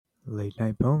Late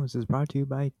Night Poems is brought to you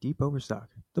by Deep Overstock,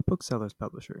 the bookseller's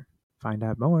publisher. Find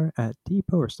out more at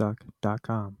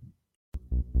deepoverstock.com.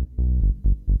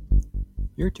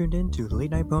 You're tuned in to Late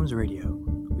Night Poems Radio.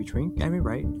 We drink and we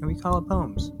write and we call it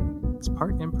poems. It's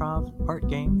part improv, part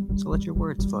game, so let your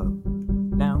words flow.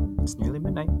 Now, it's nearly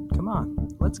midnight. Come on,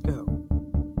 let's go.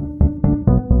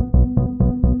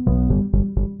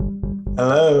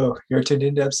 Hello, you're tuned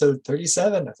into episode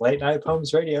 37 of Late Night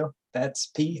Poems Radio.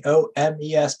 That's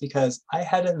POMES because I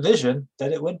had a vision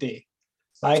that it would be.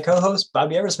 My co-host,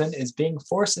 Bobby Eversman, is being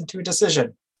forced into a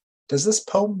decision. Does this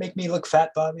poem make me look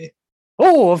fat, Bobby?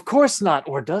 Oh, of course not.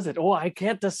 Or does it? Oh, I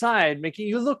can't decide. Mickey,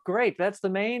 you look great. That's the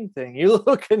main thing. You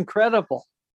look incredible.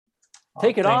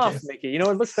 Take it off, Mickey. You know,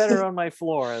 it looks better on my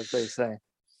floor, as they say.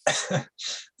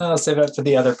 I'll save that for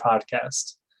the other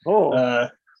podcast. Oh.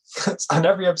 On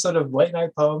every episode of Late Night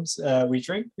Poems, we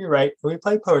drink, we write, we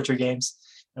play poetry games,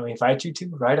 and we invite you to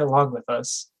write along with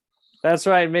us. That's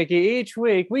right, Mickey. Each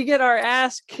week, we get our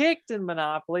ass kicked in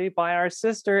Monopoly by our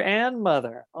sister and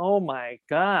mother. Oh, my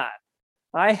God.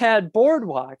 I had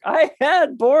Boardwalk. But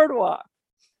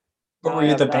were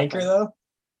you the banker, though?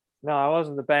 No, I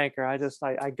wasn't the banker. I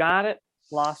got it,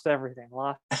 lost everything.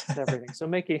 So,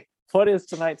 Mickey, what is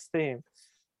tonight's theme?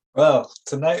 Well,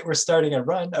 tonight we're starting a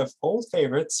run of old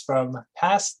favorites from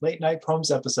past Late Night Poems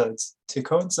episodes to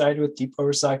coincide with Deep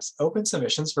Overstock's open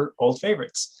submissions for old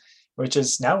favorites, which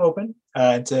is now open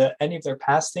to any of their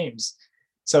past themes.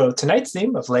 So tonight's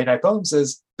theme of Late Night Poems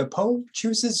is The Poem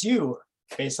Chooses You,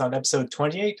 based on episode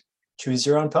 28, Choose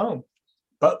Your Own Poem.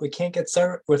 But we can't get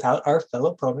started without our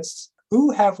fellow poemists.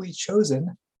 Who have we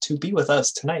chosen to be with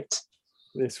us tonight?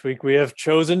 This week we have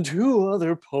chosen two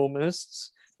other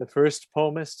poemists. The first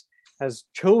poemist has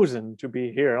chosen to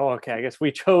be here. Oh, okay. I guess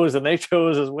we chose and they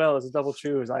chose as well as a double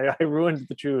choose. I ruined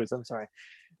the choose. I'm sorry.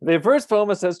 The first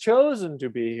poemist has chosen to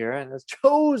be here and has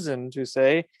chosen to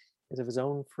say is of his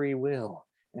own free will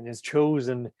and has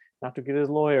chosen not to get his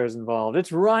lawyers involved.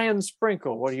 It's Ryan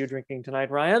Sprinkle. What are you drinking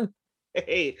tonight, Ryan?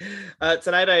 Hey,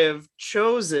 tonight I have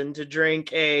chosen to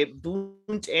drink a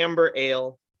Blunt Amber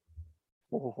Ale.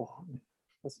 Oh,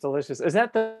 that's delicious. Is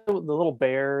that the little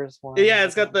bears one? Yeah,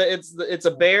 it's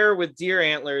a bear with deer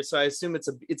antlers, so I assume it's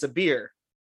a beer.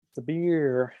 It's a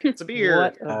beer. It's a beer.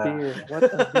 What a beer. What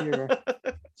a beer.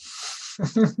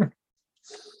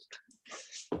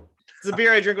 It's a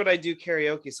beer I drink when I do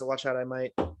karaoke, so watch out.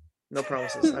 No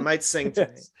promises. I might sing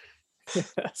tonight.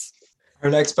 Yes. Our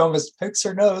next poemist picks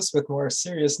her nose with more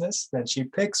seriousness than she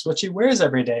picks what she wears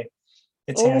every day.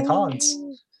 It's Hannah Collins.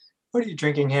 What are you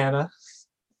drinking, Hannah?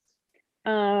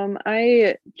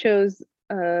 I chose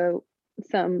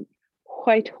some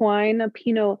white wine, a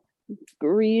Pinot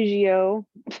Grigio.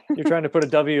 You're trying to put a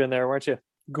W in there, weren't you?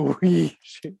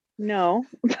 Grigio. No.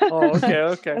 Oh,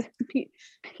 okay.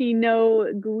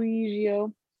 Pinot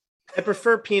Grigio. I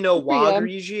prefer Pinot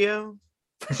Grigio.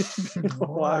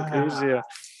 Grigio.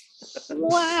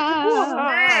 Wow.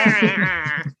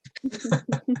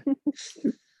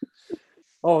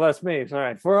 Oh, that's me.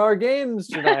 Sorry. For our games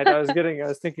tonight, I was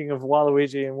thinking of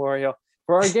Waluigi and Wario.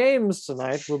 For our games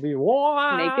tonight, we'll be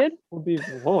naked.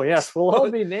 We'll all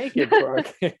be naked for our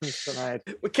games tonight.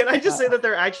 Can I just say that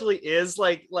there actually is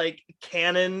like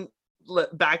canon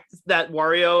back that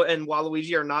Wario and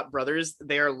Waluigi are not brothers,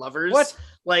 they are lovers. What?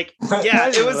 Like, yeah,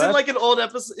 it was in like an old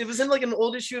episode. It was in like an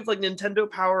old issue of like Nintendo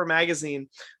Power magazine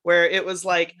where it was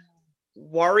like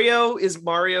Wario is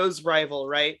Mario's rival,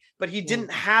 right? But he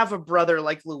didn't have a brother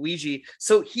like Luigi,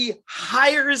 so he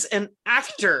hires an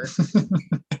actor.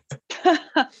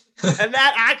 And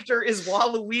that actor is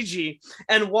Waluigi.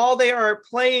 And while they are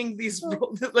playing these,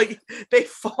 like, they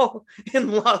fall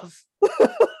in love.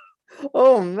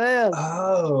 Oh man!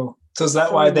 Oh, so is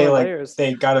that why they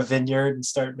got a vineyard and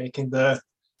start making the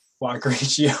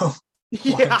Wagrigio?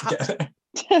 Yeah,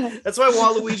 that's why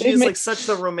Waluigi is like such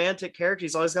the romantic character.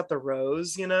 He's always got the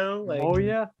rose, you know. Like, oh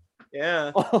yeah.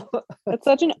 That's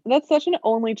such an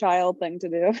only child thing to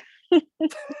do.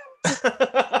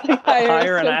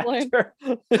 Hire an actor.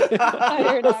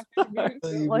 Hire an actor.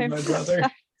 Will you be my brother?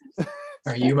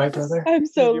 Are you my brother? I'm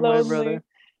so lonely.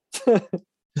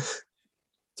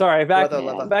 Sorry, back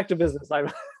to business.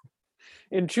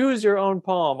 In Choose Your Own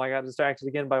Poem, I got distracted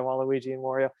again by Waluigi and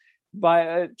Wario.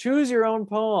 By Choose Your Own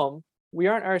Poem, we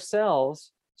aren't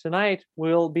ourselves. Tonight,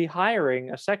 we'll be hiring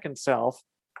a second self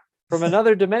from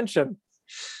another dimension.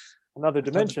 Another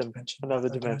dimension.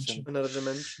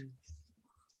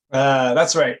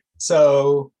 That's right.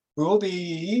 So we will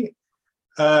be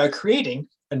creating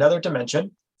another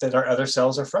dimension that our other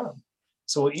selves are from.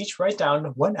 So we'll each write down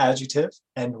one adjective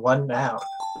and one noun.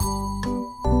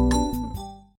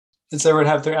 Does everyone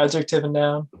have their adjective and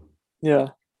noun? Yeah.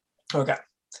 Okay.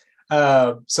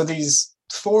 So these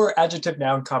 4 adjective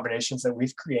noun combinations that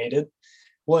we've created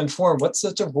will inform what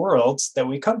sort of worlds that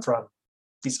we come from,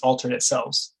 these alternate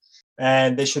selves.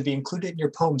 And they should be included in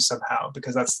your poem somehow,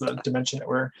 because that's the dimension that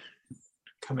we're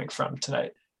coming from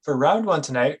tonight. For round 1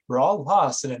 tonight, we're all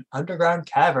lost in an underground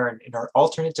cavern in our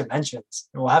alternate dimensions,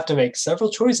 and we'll have to make several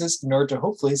choices in order to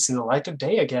hopefully see the light of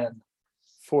day again.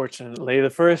 Fortunately, the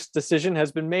first decision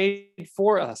has been made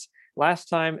for us. Last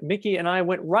time, Mickey and I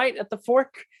went right at the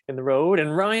fork in the road,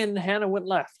 and Ryan and Hannah went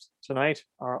left. Tonight,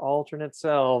 our alternate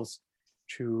selves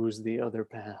choose the other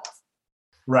path.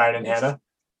 Ryan and Hannah,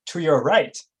 to your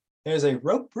right, there's a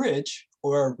rope bridge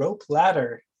or a rope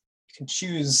ladder. You can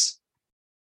choose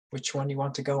which one you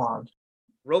want to go on.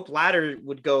 Rope ladder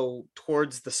would go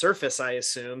towards the surface, I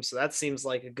assume. So that seems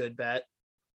like a good bet.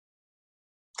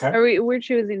 Okay. We're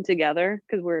choosing together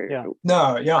because we're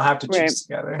No, you don't have to choose Right.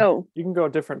 together. Oh, You can go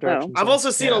different directions. I've also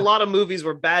seen Yeah. a lot of movies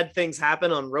where bad things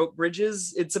happen on rope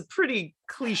bridges. It's a pretty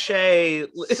cliche.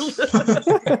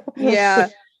 yeah.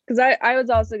 Because I was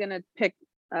also gonna pick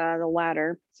the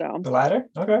ladder. So The ladder?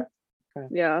 Okay.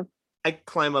 yeah. I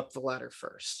climb up the ladder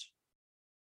first.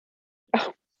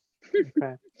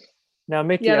 Okay. Now,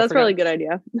 Mickey, Yeah, I that's forgot- probably a good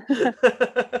idea.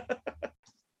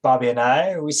 Bobby and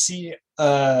I, we see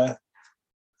a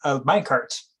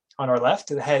minecart on our left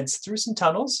that heads through some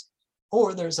tunnels,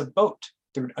 or there's a boat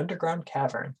through an underground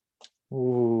cavern.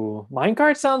 Ooh,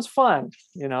 minecart sounds fun.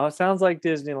 You know, it sounds like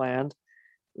Disneyland.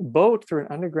 Boat through an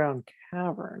underground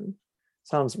cavern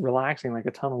sounds relaxing, like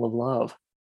a tunnel of love.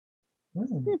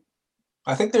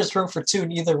 I think there's room for 2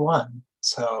 in either one.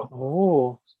 So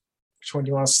Oh, which one do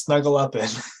you want to snuggle up in?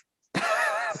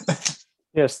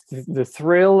 yes, the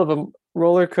thrill of a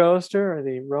roller coaster or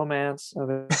the romance of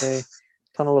a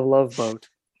tunnel of love boat.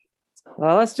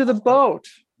 Well, let's do the boat.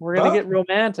 We're gonna get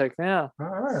romantic. Yeah, All a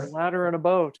right. ladder and a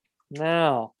boat.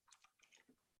 Now,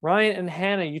 Ryan and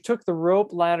Hannah, you took the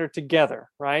rope ladder together,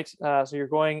 right? So you're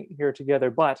going here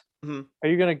together. But Mhm. are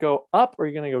you going to go up or are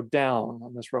you going to go down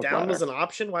on this rope Down ladder? was an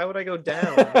option. Why would I go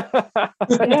down?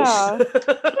 Yeah.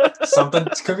 Something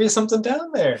could be something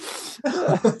down there.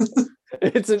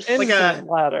 It's an Like a- infinite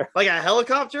ladder. Like a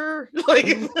helicopter? Like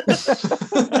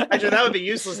actually, that would be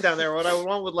useless down there. What I would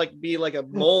want would be like a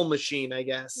mole machine, I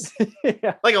guess.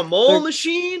 Yeah. Like a mole They're-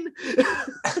 machine?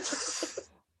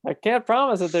 I can't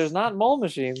promise that there's not mole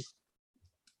machines.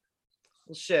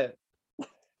 Well, shit.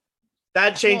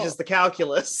 That changes the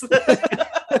calculus.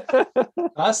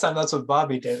 Last time that's what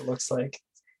Bobby did, it looks like.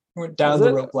 He went down Is the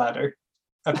it? rope ladder.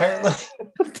 Apparently.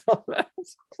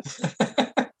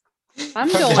 I'm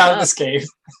Get going out of up. this cave.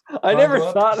 I never Go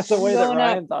up. thought of the way that Going up.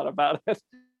 Ryan thought about it.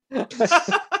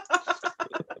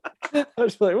 I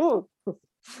was like, "Whoa,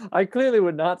 I clearly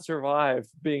would not survive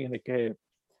being in a cave."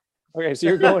 Okay, so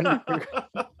you're going.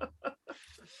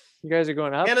 You guys are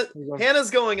going up. You're going-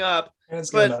 Hannah's going up, And it's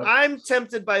but going up. I'm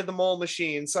tempted by the mole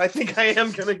machine, so I think I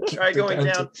am going to try going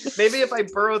Down down. Maybe if I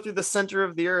burrow through the center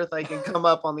of the earth, I can come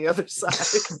up on the other side.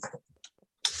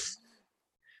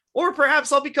 Or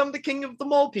perhaps I'll become the king of the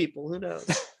mole people. Who knows?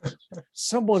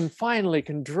 Someone finally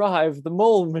can drive the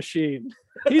mole machine.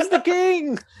 He's the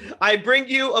king. I bring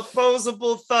you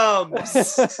opposable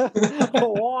thumbs.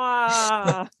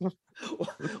 Wow.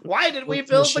 Why did we With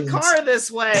build the machines. car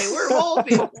this way? We're mole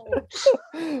people.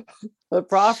 The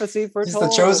prophecy He's foretold. the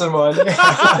chosen one.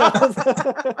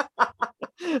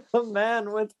 A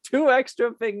man with 2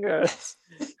 extra fingers.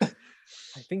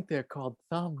 I think they're called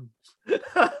thumbs.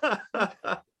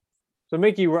 So,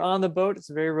 Mickey, we're on the boat. It's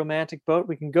a very romantic boat.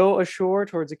 We can go ashore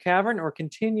towards a cavern or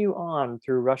continue on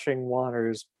through rushing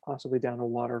waters, possibly down a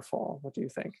waterfall. What do you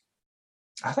think?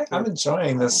 I think I'm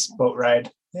enjoying this boat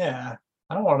ride. Yeah.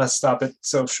 I don't want to stop it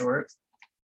so short. I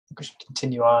think we should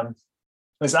continue on. At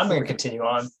least I'm going to continue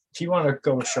on. If you want to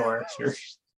go ashore, sure.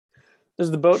 Does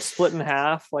the boat split in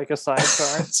half like a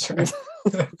sidecar? That's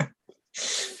right.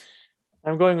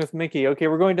 I'm going with Mickey. Okay,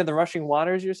 we're going down the rushing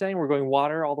waters, you're saying? We're going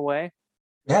water all the way?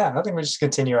 Yeah, I think we just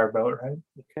continue our boat ride.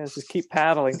 Okay, let's just keep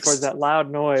paddling towards that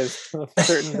loud noise of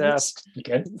certain death. Be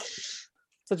good.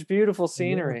 Such beautiful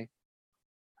scenery.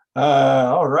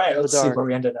 All right, The let's see dark. where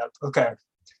we ended up. Okay.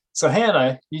 So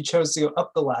Hannah, you chose to go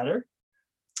up the ladder.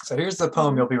 So here's the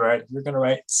poem you'll be writing. You're going to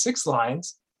write 6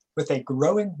 lines with a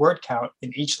growing word count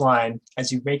in each line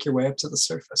as you make your way up to the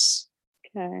surface.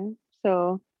 Okay.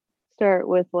 So start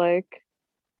with like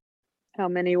how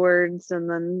many words and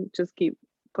then just keep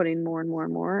putting more and more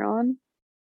and more on.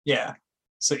 Yeah.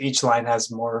 So each line has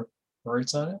more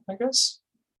words on it, I guess.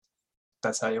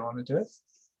 That's how you want to do it.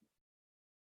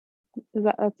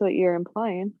 That's what you're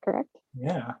implying, correct?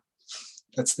 Yeah.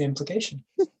 That's the implication.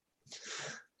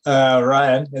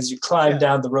 Ryan, as you climb Yeah.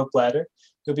 down the rope ladder,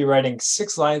 You'll be writing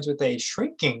 6 lines with a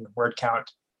shrinking word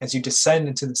count as you descend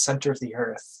into the center of the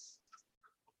earth.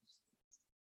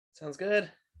 Sounds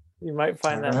good. You might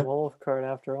find that Alright. wolf card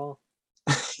after all.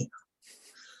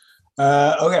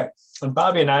 Okay, and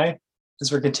Bobby and I,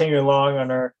 as we're continuing along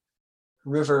on our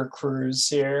river cruise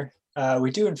here, we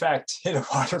do in fact hit a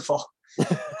waterfall.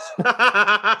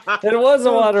 It was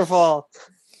a waterfall.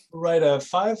 Write a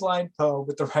 5-line poem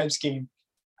with the rhyme scheme.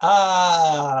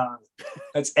 Ah,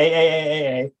 that's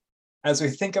A, as we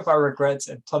think of our regrets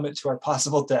and plummet to our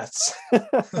possible deaths.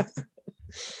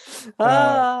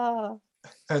 Ah.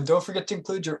 And don't forget to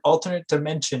include your alternate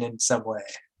dimension in some way.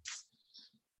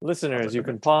 Listeners, you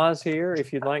can pause here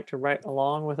if you'd like to write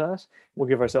along with us. We'll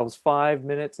give ourselves 5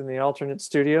 minutes in the alternate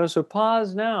studio, so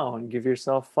pause now and give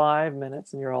yourself 5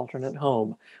 minutes in your alternate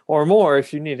home, or more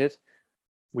if you need it.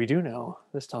 We do know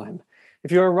this time.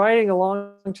 If you are writing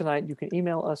along tonight, you can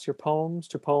email us your poems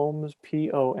to poems,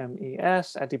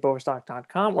 POMES,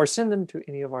 @deepoverstock.com, or send them to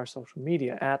any of our social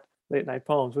media at Late Night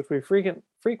Poems, which we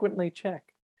frequently check.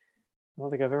 I don't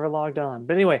think I've ever logged on.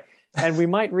 But anyway, and we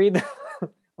might read them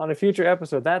on a future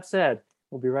episode. That said,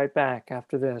 we'll be right back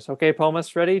after this. Okay,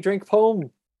 poemists, ready? Drink poem.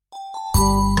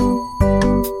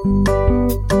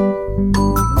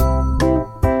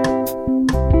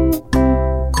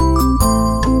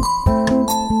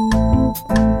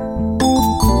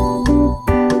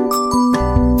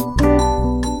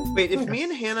 Wait, if me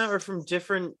and Hannah are from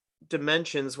different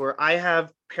dimensions where I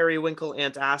have periwinkle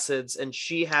antacids and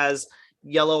she has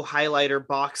yellow highlighter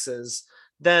boxes,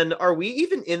 then are we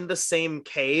even in the same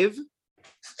cave?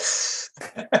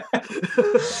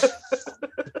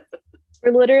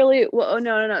 We're literally, well,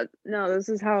 no, this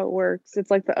is how it works. It's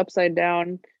like the upside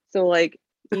down. So like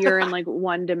you're in like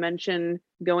one dimension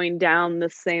going down the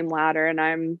same ladder, and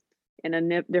I'm in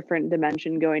a different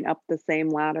dimension going up the same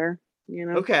ladder, you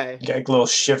know? Okay. You get like little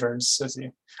shivers as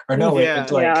you, or no, wait, Yeah.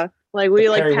 it's like Yeah. Like we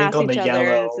the like pass periwinkle and each the other and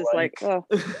yellow, it's just like, oh,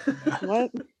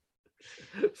 what?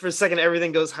 For a second,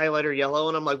 everything goes highlighter yellow,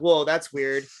 and I'm like, whoa, that's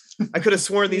weird. I could have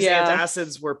sworn these Yeah.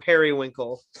 antacids were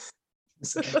periwinkle.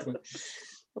 exactly.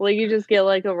 Like you just get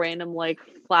like a random like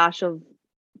flash of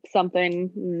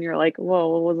something and you're like, whoa,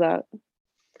 what was that?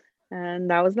 And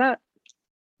that was that.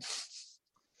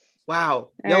 Wow.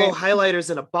 All Yellow right. highlighters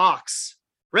in a box.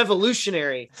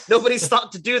 Revolutionary. Nobody's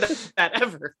thought to do that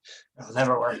ever. It'll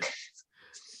never work.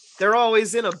 They're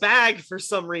always in a bag for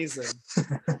some reason.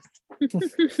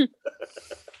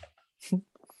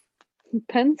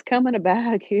 Pens come in a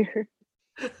bag here.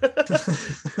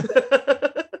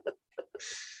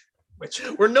 Which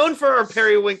We're known for our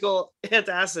periwinkle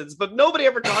antacids, but nobody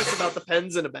ever talks about the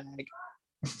pens in a bag.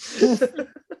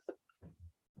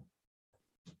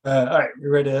 all right, we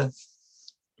ready to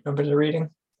jump into reading?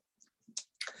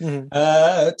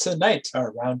 Mhm. Tonight,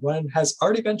 our round 1 has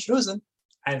already been chosen,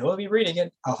 and we'll be reading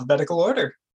in alphabetical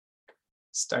order.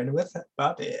 Starting with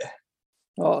Bobby.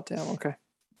 Oh, damn. Okay.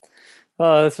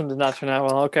 Oh, this one did not turn out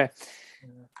well. Okay.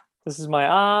 This is my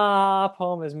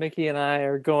poem as Mickey and I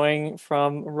are going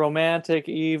from romantic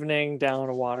evening down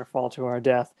a waterfall to our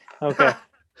death. Okay.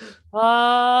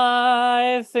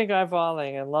 I think I'm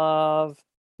falling in love.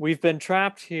 We've been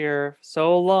trapped here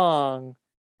so long,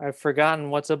 I've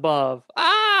forgotten what's above.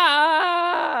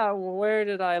 Where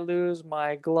did I lose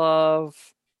my glove?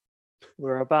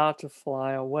 We're about to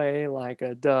fly away like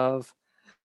a dove.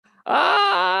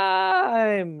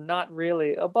 I'm not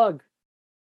really a bug.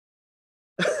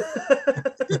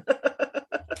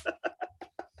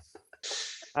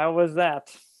 How was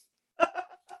that?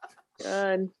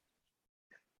 Good.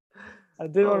 I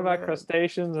did one Oh, about man.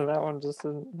 crustaceans, and that one just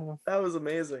didn't. That was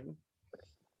amazing.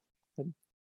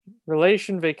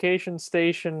 Relation, vacation,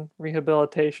 station,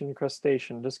 rehabilitation,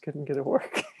 crustacean. Just couldn't get it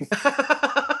working.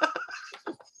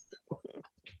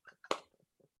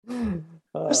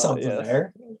 There's something yes.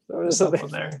 there. There's something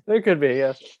There there. There could be,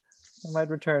 yes. I might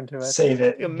return to it. Save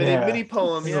it. A mini Yeah. mini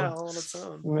poem, yeah, Yeah. all on its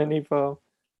own. Mini poem.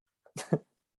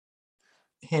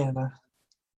 Hannah.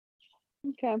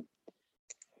 Okay.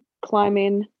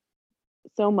 Climbing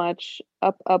so much,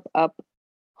 up,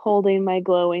 holding my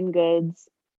glowing goods,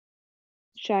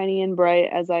 shiny and bright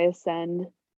as I ascend.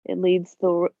 It leads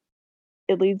the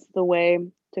way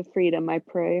to freedom, I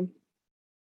pray.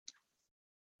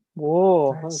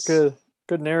 Whoa, Nice. that's good.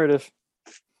 Good narrative.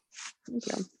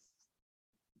 Okay.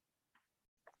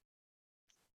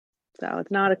 So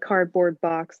it's not a cardboard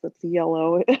box that's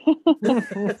yellow.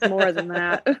 It's more than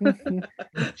that.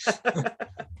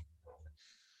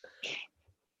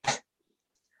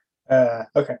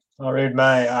 Okay, I'll read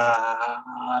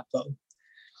my poem.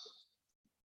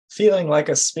 Feeling like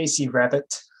a spacey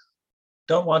rabbit.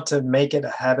 Don't want to make it a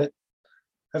habit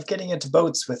of getting into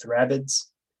boats with rabbits.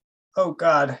 Oh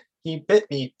God, he bit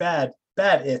me. Bad,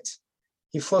 bad it.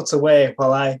 He floats away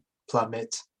while I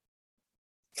plummet.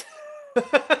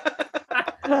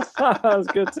 That was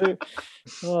good too.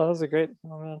 Oh, that was a great.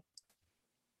 Oh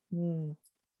man.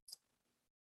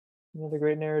 Another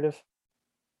great narrative.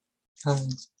 All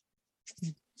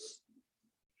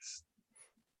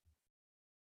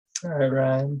right,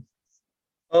 Ryan.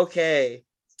 Okay.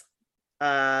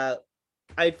 I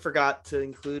forgot to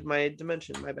include my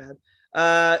dimension. My bad.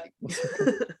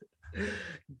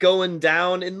 Going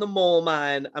down in the mole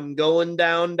mine. I'm going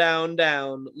down, down,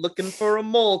 down. Looking for a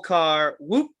mole car.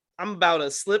 Whoop! I'm about to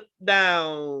slip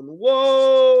down.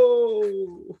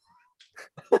 Whoa!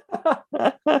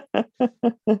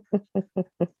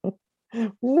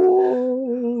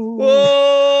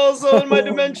 Whoa! So in my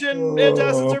dimension,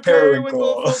 antacids are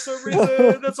periwinkle for some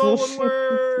reason. That's all one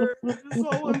word. It's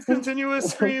all one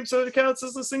continuous stream, so it counts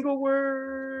as a single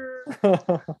word.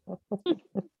 That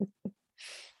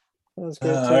was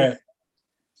good All too.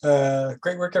 right.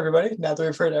 Great work, everybody. Now that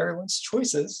we've heard everyone's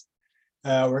choices,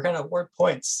 we're going to award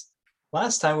points.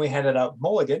 Last time we handed out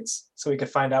mulligans so we could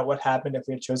find out what happened if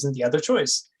we had chosen the other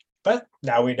choice. But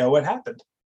now we know what happened.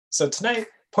 So tonight,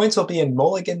 points will be in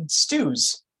mulligan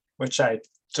stews, which I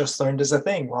just learned is a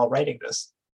thing while writing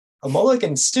this. A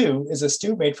mulligan stew is a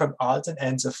stew made from odds and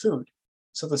ends of food.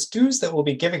 So the stews that we'll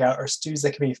be giving out are stews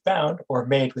that can be found or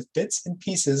made with bits and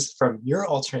pieces from your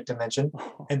alternate dimension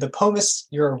and the poemists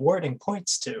you're awarding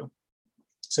points to.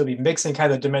 So we'll be mixing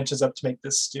kind of dimensions up to make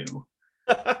this stew.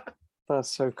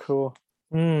 That's so cool.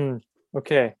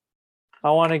 Okay.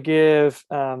 I want to give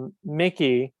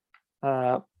Mickey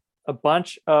a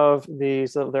bunch of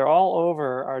these. They're all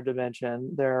over our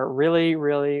dimension. They're really,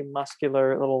 really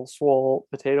muscular little swole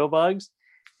potato bugs.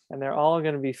 And they're all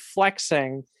going to be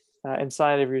flexing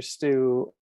inside of your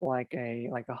stew like a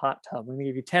hot tub. I'm going to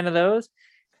give you 10 of those.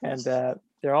 And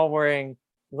they're all wearing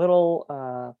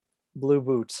little blue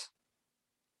boots.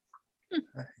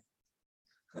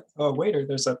 Oh, waiter,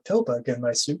 there's a pill bug in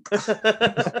my soup.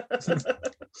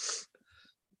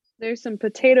 There's some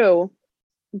potato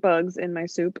bugs in my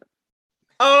soup.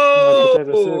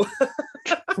 Oh!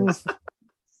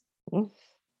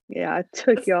 Yeah, it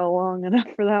took y'all long enough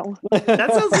for that one.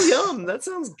 That sounds yum. That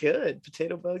sounds good.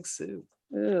 Potato bug soup.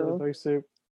 Ew. Bug soup.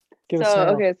 Give So us now.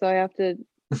 okay, so I have to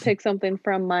pick something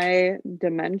from my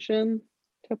dimension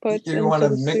to put You into want to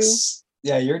the stew. mix,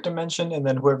 your dimension, and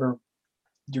then whoever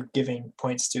you're giving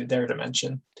points to their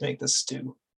dimension to make this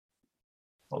stew.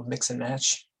 We'll mix and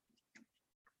match.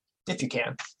 If you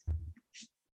can.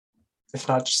 If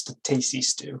not, just a tasty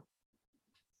stew.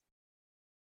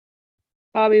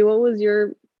 Bobby, what was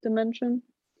your dimension?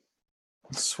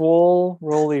 Swole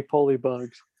roly-poly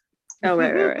bugs. Oh,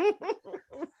 right.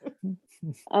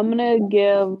 I'm gonna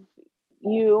give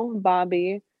you,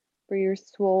 Bobby, for your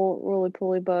swole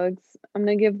roly-poly bugs. I'm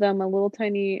gonna give them a little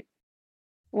tiny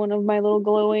one of my little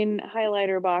glowing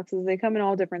highlighter boxes. They come in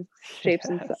all different shapes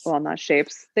and well, not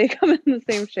shapes. They come in the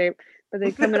same shape, but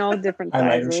they come in all different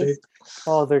Highlighter sizes. shape.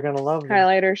 Oh, they're gonna love them.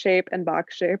 Highlighter shape and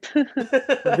box shape. These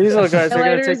little guys are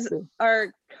gonna take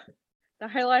The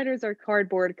highlighters are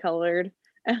cardboard colored,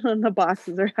 and then the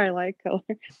boxes are highlight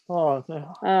colored. Oh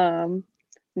no.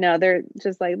 No, they're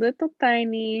just like little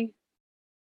tiny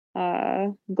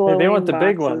glowing they want the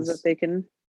big boxes ones. that they can.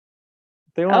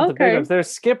 They want the big Okay. ones. They're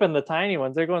skipping the tiny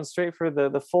ones. They're going straight for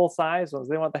the full size ones.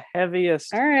 They want the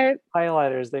heaviest All right,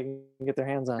 highlighters they can get their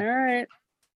hands on. all right,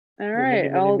 all The right.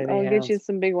 mini, I'll mini get you hands.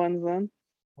 some big ones then.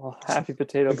 Oh, happy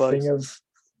potato Big bugs. thing of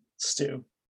stew.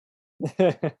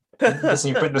 So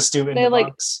you put the stew in They the like-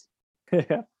 box.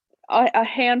 Yeah. A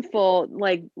handful,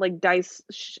 like dice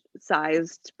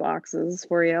sized boxes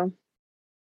for you.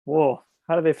 Whoa.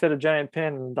 How do they fit a giant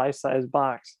pin in a dice-sized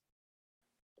box?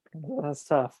 That's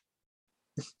tough.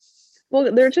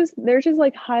 Well, they're just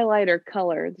like highlighter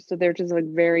colored, so they're just like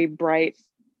very bright,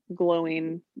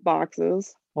 glowing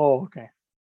boxes. Oh, okay.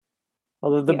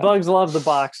 Well, the Yeah. bugs love the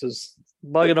boxes.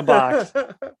 Bug in a box.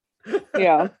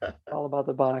 Yeah. All about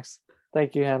the box.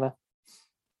 Thank you, Hannah.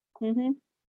 Mm-hmm.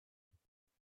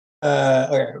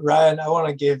 Okay, Ryan, I want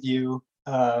to give you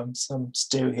some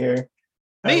stew here.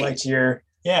 I Me? liked your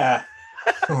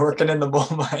working in the mole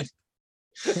mine.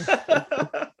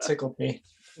 Tickled me.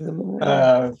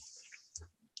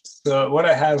 So what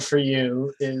I have for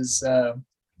you is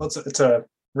it's a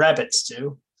rabbit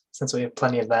stew, since we have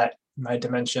plenty of that in my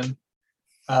dimension.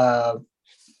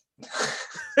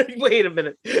 Wait a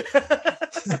minute.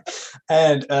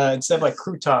 And instead of like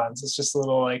croutons, it's just a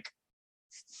little like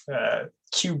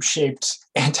cube-shaped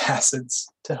antacids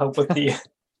to help with the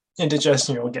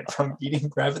indigestion you'll get from eating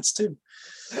rabbit stew.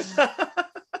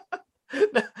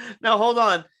 Now hold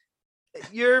on.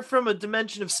 you're from a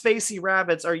dimension of spacey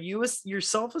rabbits. Are you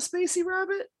yourself a spacey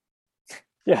rabbit?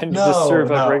 Yeah, and you just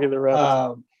serve up regular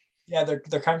rabbits. Yeah, they're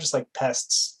kind of just like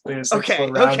pests. They just like, Okay,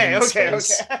 float around okay, in okay,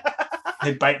 space. okay.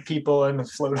 They bite people and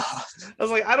float off. I was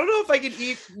like, I don't know if I could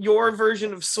eat your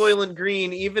version of Soylent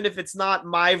Green, even if it's not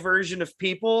my version of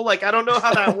people. Like, I don't know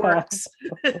how that works.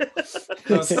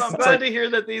 So I'm glad to hear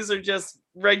that these are just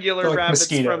regular like rabbits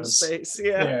from mosquitoes. space.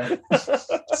 Yeah.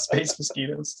 Space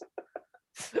mosquitoes.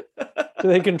 Do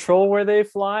they control where they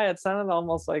fly? It sounded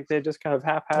almost like they just kind of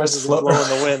haphazardly float blow in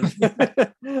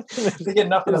the wind. They get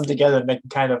enough of them together and they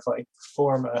can kind of like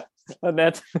form A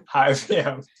net hive.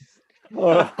 Yeah.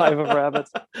 or a hive of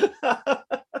rabbits.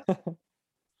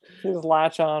 They just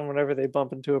latch on whenever they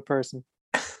bump into a person.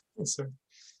 So,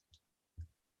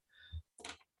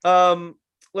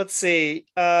 Let's see.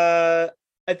 I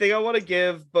think I want to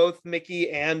give both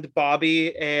Mickey and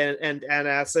Bobby and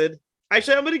antacid.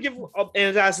 Actually, I'm going to give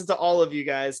antacid to all of you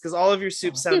guys because all of your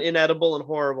soups sound inedible and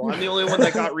horrible. I'm the only one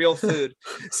that got real food.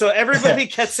 So everybody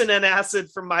gets an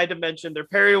antacid from my dimension. They're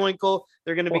periwinkle.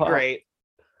 They're going to be great.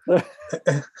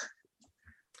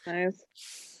 Nice.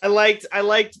 I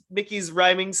liked Mickey's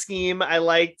rhyming scheme. I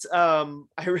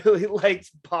really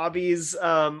liked Bobby's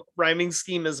rhyming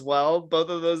scheme as well. Both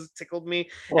of those tickled me.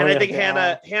 And I think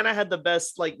Hannah had the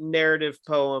best like narrative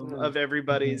poem of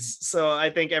everybody's. So I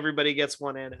think everybody gets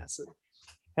one antacid.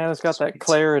 Hannah's got that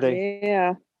clarity.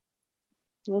 Yeah.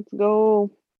 Let's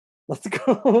go. Let's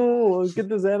go. Let's get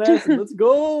this antacid. Let's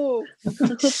go.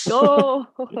 Let's go.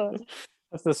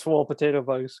 That's the swole potato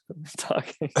bugs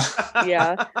talking.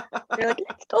 Yeah. They're like,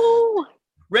 let's go.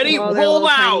 Ready, Oh, their roll little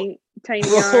out. Tiny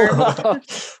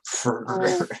arms.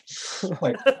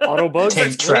 like Auto bugs.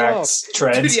 tank tracks,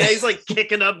 treads. Dude, yeah, he's like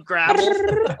kicking up gravel.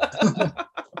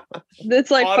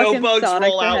 It's like Auto fucking bugs Sonic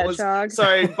roll the out Hedgehog.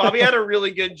 Sorry, Bobby had a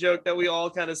really good joke that we all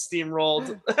kind of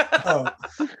steamrolled. Oh.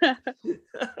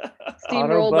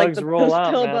 Steamrolled like bugs the roll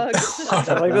out, pill man. bugs.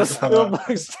 Like those pill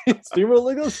bugs. Steamroll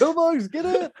like those pill bugs. Get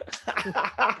it.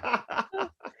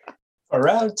 For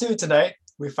round 2 tonight,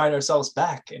 we find ourselves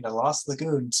back in a lost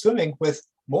lagoon swimming with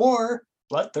more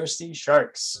bloodthirsty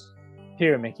sharks.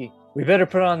 Here, Mickey. We better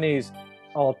put on these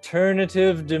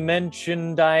alternative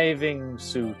dimension diving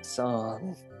suits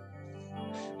on.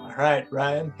 All right,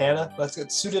 Ryan, Hannah, let's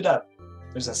get suited up.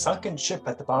 There's a sunken ship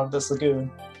at the bottom of this lagoon,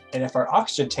 and if our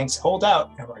oxygen tanks hold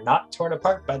out and we're not torn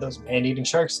apart by those man-eating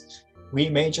sharks, we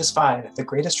may just find the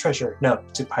greatest treasure known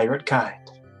to pirate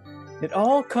kind. It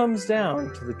all comes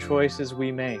down to the choices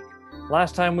we make.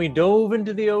 Last time we dove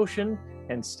into the ocean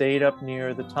and stayed up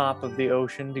near the top of the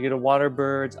ocean to get a water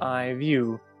bird's eye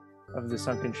view of the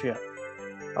sunken ship.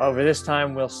 However, this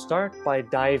time we'll start by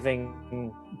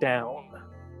diving down.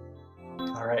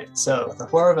 All right, so the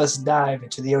 4 of us dive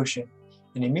into the ocean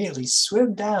and immediately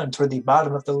swim down toward the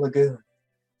bottom of the lagoon.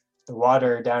 The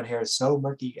water down here is so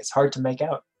murky it's hard to make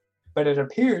out, but it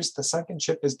appears the sunken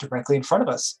ship is directly in front of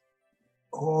us.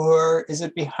 Or is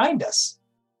it behind us?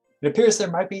 It appears there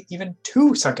might be even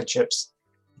 2 sunken ships.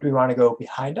 Do we want to go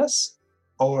behind us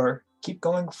or keep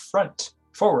going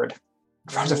forward,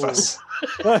 in front of us?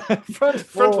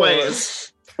 Front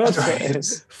ways.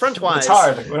 Frontwise. It's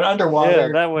hard. We're underwater. Yeah,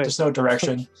 that way. There's no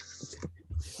direction.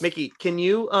 Mickey, can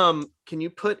you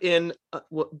put in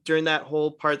during that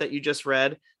whole part that you just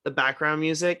read the background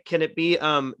music? Can it be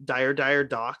Dire Dire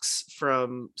Docks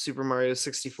from Super Mario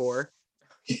 64?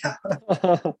 Yeah.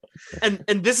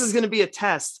 And this is going to be a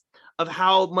test of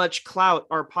how much clout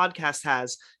our podcast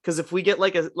has, because if we get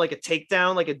like a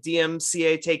takedown, like a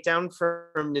DMCA takedown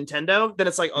from Nintendo, then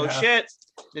it's like, oh shit,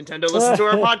 Nintendo listens to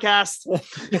our podcast.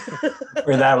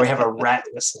 Or that we have a rat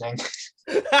listening.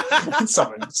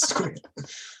 Someone squeak.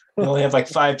 We only have like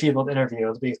 5 people to interview.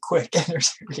 It'll be a quick interview.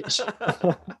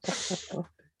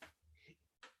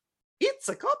 It's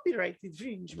a copyright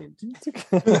infringement.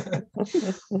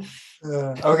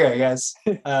 Okay, guys.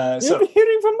 So You're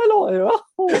hearing from my lawyer.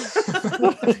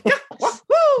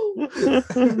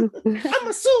 I'm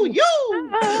a sue you.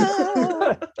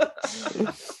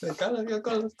 I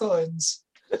got coins.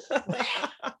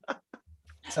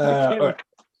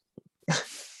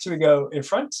 Should we go in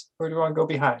front or do we want to go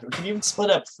behind? We can even split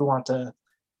up if we want to.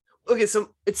 Okay, so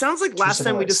it sounds like last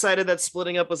time we ways. decided that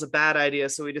splitting up was a bad idea,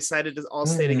 so we decided to all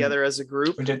stay together as a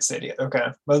group. We did say together. Okay.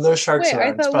 Well, those sharks Wait, are I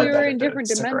around. It's thought we probably were better in to different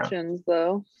stick around. dimensions,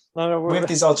 though. No, We have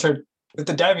these altered with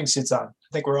the diving suits on. I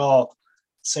think we're all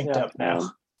synced Yeah. up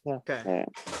now. Okay.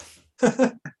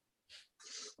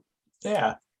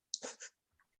 Yeah.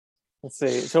 Let's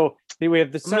see. So we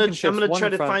have the sunken ships. I'm gonna one try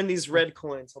in to front. find these red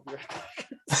coins. I'll be right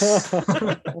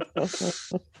back.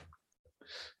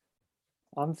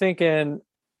 I'm thinking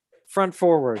front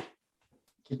forward.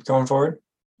 Keep going forward.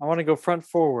 I want to go front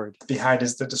forward. Behind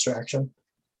is the distraction.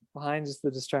 Behind is the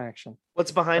distraction.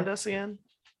 What's behind us again?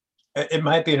 It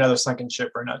might be another sunken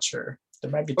ship. We're not sure.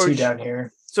 There might be Or two sh- down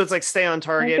here. So it's like stay on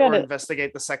target get or it.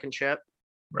 investigate the second ship.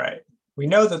 Right. We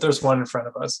know that there's one in front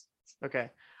of us. Okay.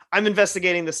 I'm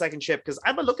investigating the second ship because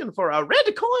I'm looking for a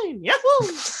red coin.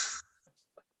 Yahoo!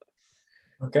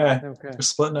 Okay. Okay. We're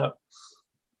splitting up.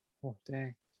 Oh,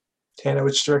 dang. Tana,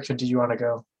 which direction do you want to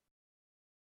go?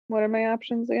 What are my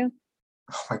options again?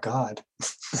 Oh my god.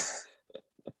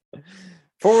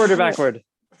 Forward or backward?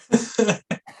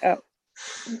 I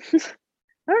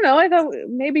don't know. I thought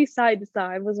maybe side to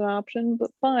side was an option,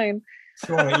 but fine. If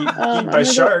you want to eat I'm eaten by gonna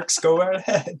go- sharks, go right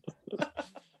ahead.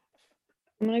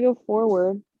 I'm gonna go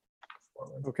forward.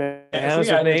 Okay. If Hannah's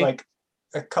we with added me. like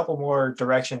a couple more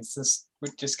directions, this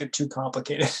would just get too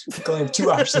complicated. We can only have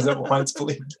two options at once,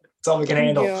 believe me. That's all we can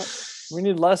handle. Yeah. We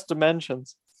need less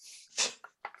dimensions.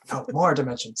 No, more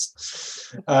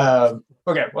dimensions.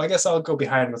 Okay, well, I guess I'll go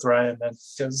behind with Ryan then,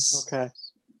 because Okay.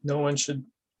 no one should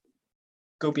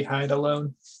go behind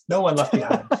alone. No one left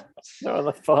behind. No,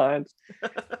 that's fine.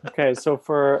 Okay, so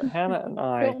for Hannah and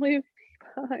I, Don't leave me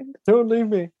behind. don't leave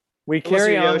me. We Unless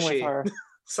carry you're on Yoshi. with our.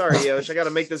 Sorry, Yosh. I got to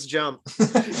make this jump.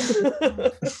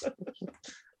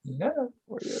 Yeah.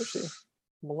 Poor Yoshi.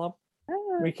 Blump. Ah,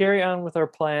 We carry on with our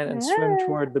plan and swim Yeah.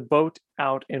 toward the boat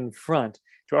out in front.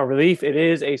 To our relief, it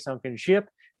is a sunken ship.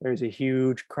 There's a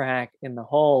huge crack in the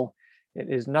hull. It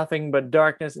is nothing but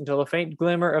darkness until a faint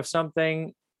glimmer of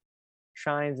something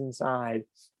shines inside.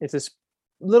 It's a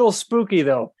little spooky,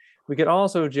 though. We could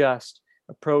also just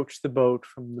approach the boat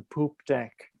from the poop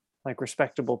deck like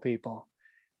respectable people.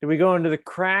 Do we go into the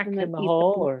crack And in then the eat the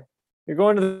hull, poop. or you're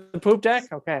going to the poop deck?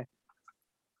 Okay.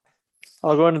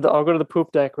 I'll go to the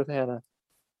poop deck with Hannah.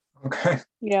 Okay.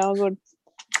 yeah, I'll go.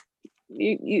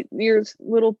 Your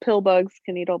little pill bugs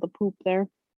can eat all the poop there.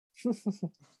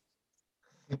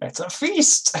 It's a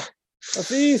feast. A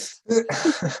feast.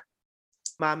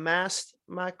 My mast,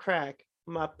 my crack,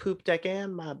 my poop deck,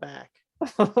 and my back.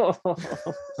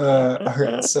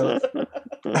 Okay, so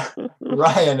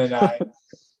Ryan and I,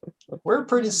 we're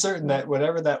pretty certain that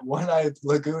whatever that one-eyed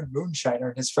lagoon moonshiner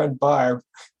and his friend Barb,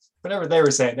 whatever they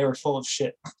were saying, they were full of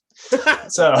shit.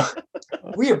 So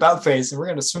we about face and we're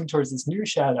going to swim towards this new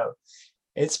shadow.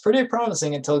 It's pretty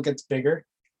promising until it gets bigger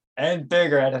and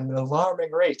bigger at an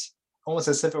alarming rate, almost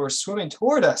as if it were swimming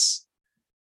toward us.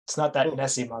 It's not that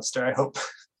Nessie monster, I hope.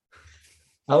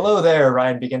 Hello there,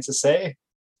 Ryan begins to say.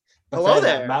 Hello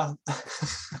Then there.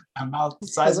 A mouth the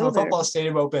size Hello of a there. football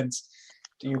stadium opens.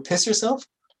 Do you piss yourself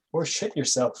or shit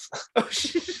yourself? Oh,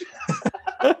 shit.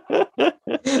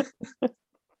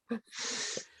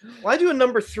 Why do a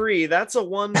number 3? That's a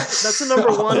one. That's a number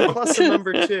 1 plus a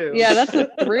number 2. Yeah, that's a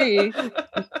 3.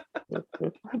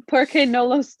 Porque no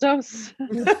los dos.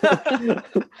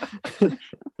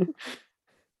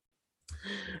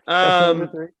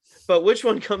 But which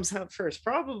one comes out first?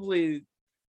 Probably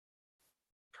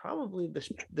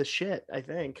the shit. I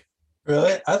think.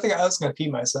 Really? I think I was gonna pee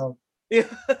myself. Yeah.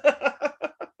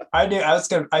 I knew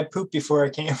I pooped before I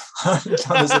came on this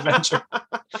adventure.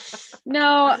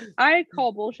 No, I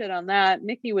call bullshit on that.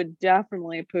 Nikki would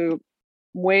definitely poop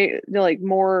way like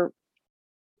more.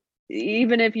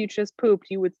 Even if you just pooped,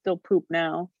 you would still poop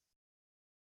now.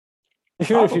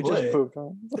 Even if you Probably. just pooped.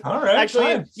 Huh? All right.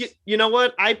 Actually, fine. you know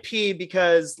what? I pee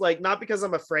because not because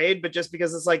I'm afraid, but just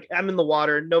because it's like I'm in the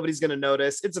water. Nobody's gonna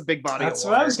notice. It's a big body. That's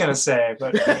of what I water. was gonna say,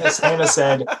 but as Hannah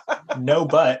said, no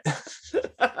butt.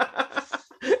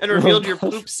 And revealed your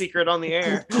poop secret on the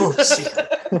air. Poop secret.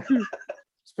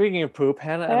 Speaking of poop,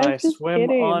 Hannah and I'm I just swim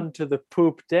kidding. onto the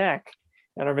poop deck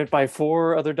and are met by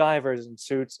 4 other divers in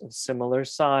suits of similar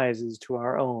sizes to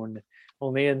our own,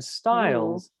 only in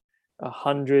styles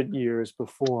 100 years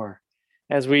before.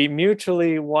 As we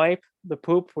mutually wipe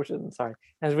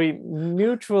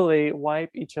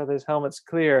each other's helmets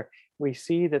clear, we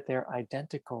see that they're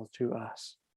identical to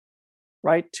us.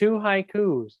 Write 2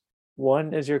 haikus.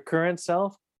 One is your current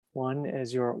self, one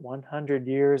is your 100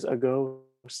 years ago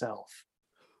self.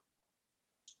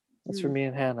 That's for me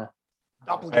and Hannah.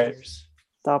 Doppelgangers.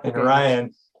 And Doppelgangers.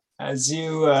 Ryan, as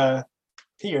you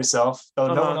pee yourself, though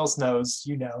no Uh-huh. one else knows,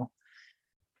 you know,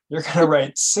 you're gonna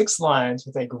write 6 lines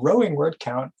with a growing word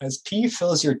count as pee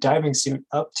fills your diving suit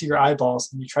up to your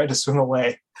eyeballs and you try to swim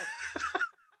away.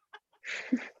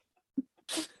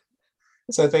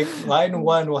 So I think line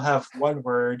 1 will have 1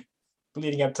 word,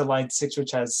 leading up to line 6,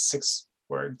 which has 6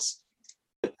 words.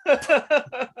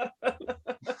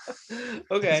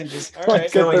 Okay. Just All Like right. a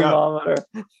Filling up.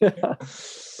 thermometer.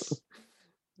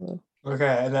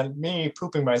 Okay, and then me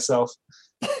pooping myself.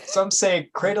 Some say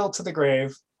cradle to the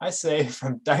grave. I say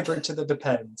from diaper to the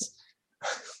depends.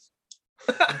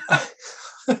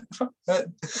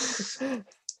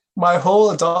 My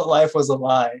whole adult life was a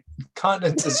lie.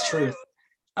 Continence is truth.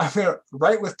 I'm going to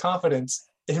write with confidence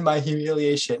in my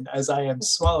humiliation as I am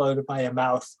swallowed by a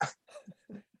mouth.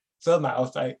 The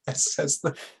mouth, as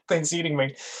the thing's eating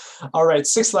me. All right,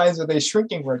 6 lines with a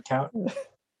shrinking word count.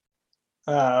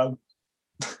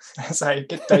 As I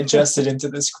get digested into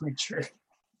this creature.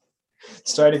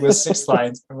 Starting with 6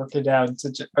 lines and working down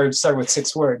to, or start with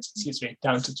 6 words,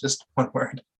 down to just 1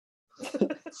 word.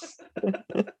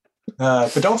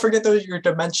 But don't forget those your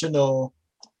dimensional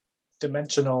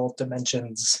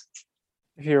dimensions.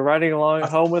 If you're riding along at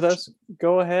home with us,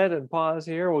 go ahead and pause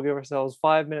here. We'll give ourselves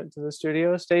 5 minutes in the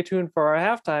studio. Stay tuned for our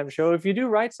halftime show. If you do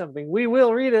write something, we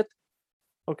will read it.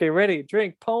 Okay, ready,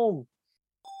 drink, poem.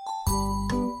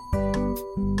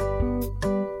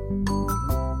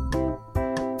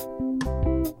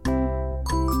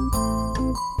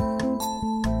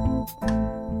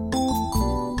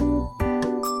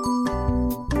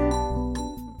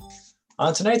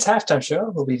 On tonight's halftime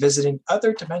show, we'll be visiting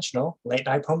Other Dimensional Late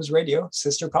Night Poems Radio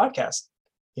sister podcast.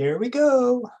 Here we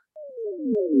go.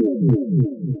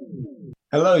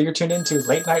 Hello, you're tuned into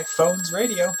Late Night Phones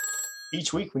Radio.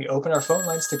 Each week, we open our phone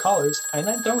lines to callers and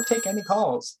then don't take any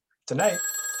calls. Tonight,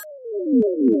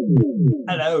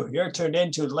 hello, you're tuned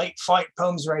into Late Fight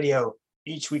Poems Radio.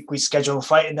 Each week, we schedule a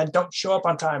fight and then don't show up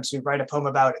on time, so we write a poem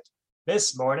about it.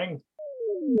 This morning,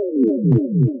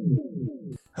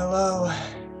 hello.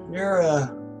 You're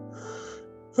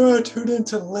tuned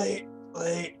into late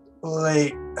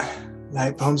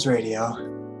Night Poems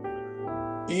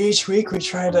Radio. Each week we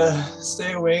try to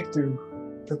stay awake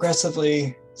through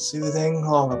progressively soothing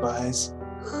lullabies.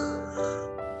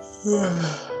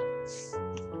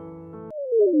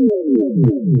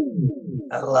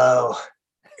 Hello,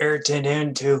 you're tuned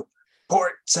into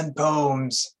Ports and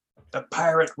Poems, the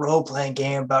pirate role-playing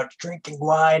game about drinking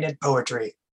wine and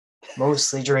poetry.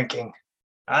 Mostly drinking.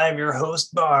 I'm your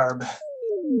host, Barb.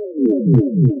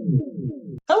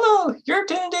 Hello, you're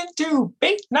tuned into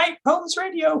Bait Night Poems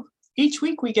Radio. Each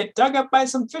week we get dug up by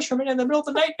some fishermen in the middle of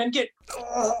the night and get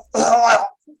cut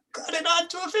it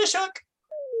onto a fish hook.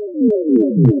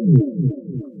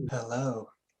 Hello,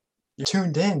 you're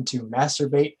tuned in to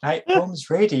Masturbate Night Poems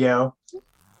Radio.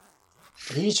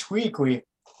 Each week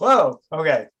Whoa,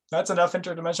 okay, that's enough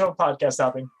interdimensional podcast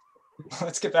hopping.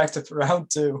 Let's get back to round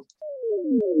 2.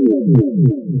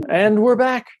 And we're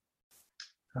back.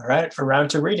 All right, for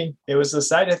round 2 reading, it was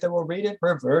decided that we'll read it in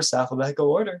reverse alphabetical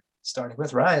order, starting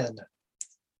with Ryan.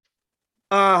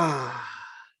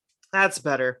 That's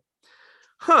better.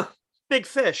 Huh, big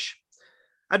fish.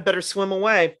 I'd better swim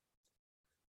away.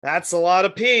 That's a lot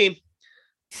of pee.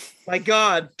 My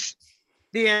God,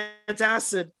 the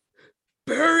antacid.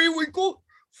 Periwinkle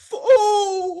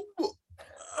foam.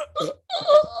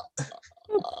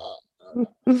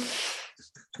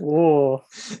 Whoa.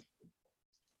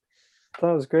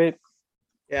 That was great.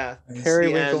 Yeah.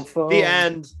 Periwinkle foam. The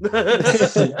end.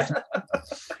 Yeah.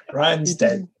 Ryan's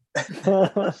dead.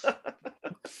 I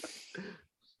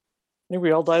think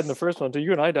we all died in the first one, so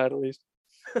you and I died at least.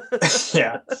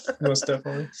 Yeah, most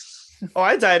definitely. Oh,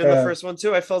 I died in the first one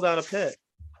too. I fell down a pit.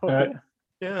 Okay.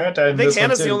 Yeah. I I think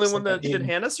Hannah's the only one that did.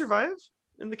 Hannah survive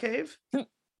in the cave? I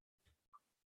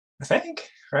think,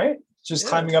 right? Just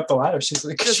climbing up the ladder. She's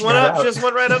like, just went up, just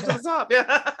went right up to the top.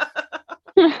 Yeah.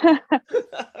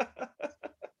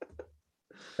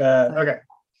 Okay.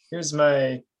 Here's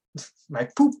my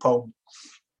poop poem.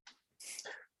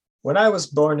 When I was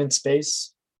born in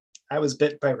space, I was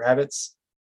bit by rabbits,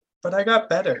 but I got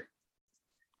better.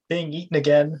 Being eaten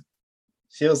again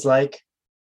feels like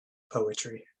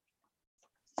poetry.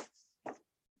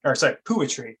 Or sorry,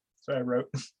 poetry. That's what I wrote.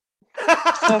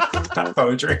 Not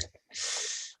poetry.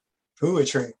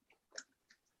 Poetry.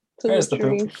 There's the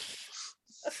poop.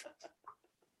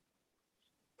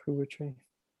 Poetry.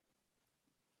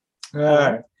 All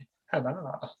right.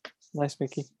 Hello. Nice,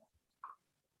 Mickey.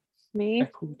 Me?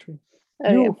 Poetry.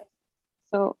 Okay.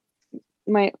 So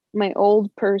my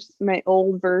old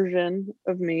version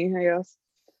of me, I guess,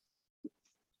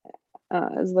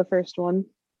 is the first one.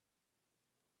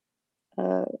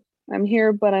 I'm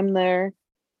here, but I'm there.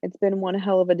 It's been one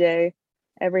hell of a day.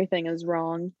 Everything is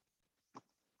wrong.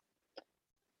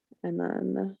 And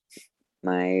then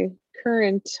my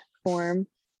current form.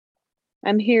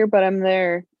 I'm here, but I'm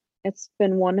there. It's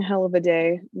been one hell of a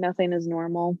day. Nothing is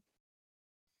normal.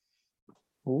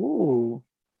 Ooh.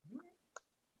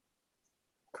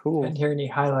 Cool. I didn't hear any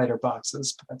highlighter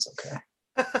boxes, but that's okay.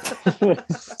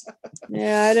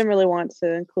 Yeah, I didn't really want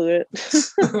to include it.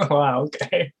 Wow,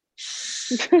 okay.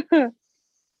 The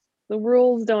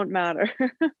rules don't matter.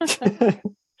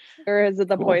 Or is it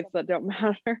the Cool. points that don't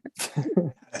matter?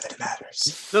 It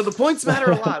matters. No, the points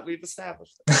matter a lot. We've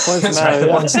established that. Points That's matter, right. The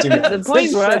yeah. ones do. The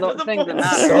points right. are the The things that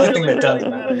points It's the only thing matter.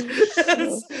 that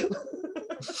does matter.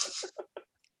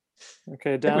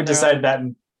 Okay, I think down we there. decided that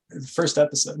in the first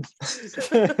episode.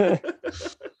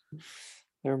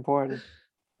 They're important.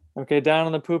 Okay, down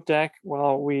on the poop deck,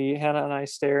 while Hannah and I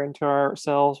stare into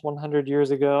ourselves 100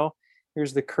 years ago,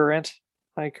 here's the current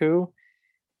haiku.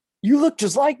 You look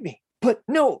just like me, but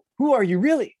no, who are you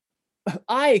really?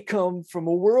 I come from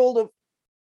a world of...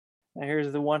 Now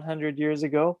here's the 100 years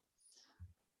ago.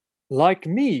 Like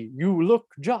me, you look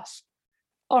just.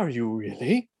 Are you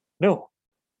really? No.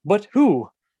 But who?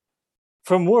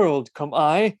 From world come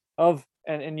I of...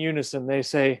 And in unison they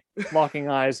say, locking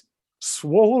eyes,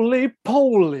 swoly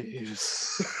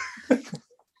polies.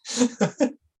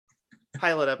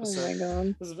 Pilot Oh episode. my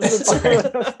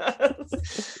god.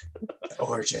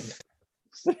 Origin.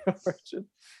 Origin.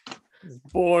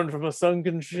 Born from a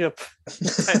sunken ship.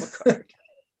 Time of card.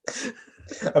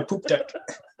 A poop deck.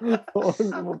 Born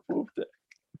from a poop deck.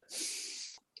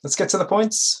 Let's get to the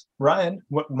points. Ryan,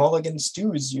 what mulligan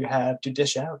stews you have to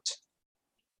dish out?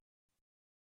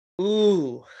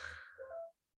 Ooh.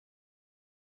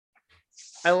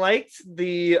 I liked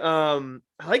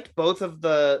both of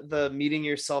the meeting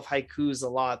yourself haikus a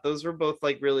lot. Those were both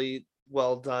like really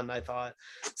well done, I thought.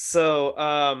 So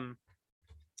I'm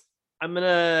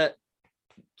gonna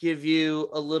give you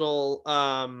a little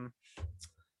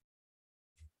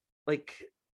like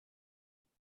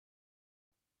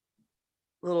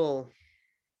little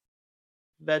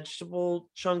vegetable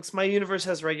chunks. My universe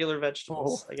has regular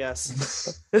vegetables, I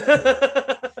guess.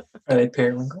 Are they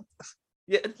periwinkle?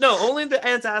 Yeah, no, only the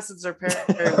antacids are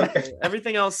periwinkle.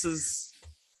 Everything else is...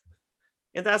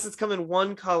 Antacids come in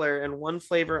one color and one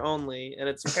flavor only, and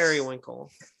it's periwinkle.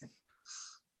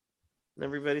 And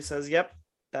everybody says, yep,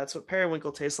 that's what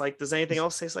periwinkle tastes like. Does anything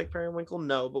else taste like periwinkle?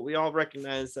 No, but we all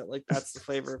recognize that like that's the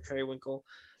flavor of periwinkle.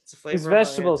 It's the flavor These of our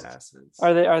vegetables, antacids.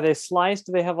 are they sliced?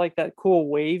 Do they have like that cool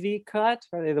wavy cut?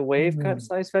 Are they the wave cut Mhm.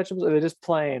 sliced vegetables? Or are they just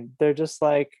plain? They're just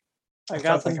like, I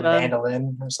got them like a done.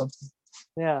 mandolin or something.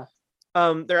 Yeah.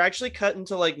 They're actually cut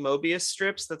into like Mobius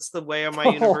strips. That's the way my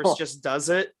universe just does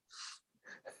it.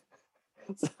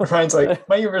 Ryan's like,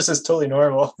 my universe is totally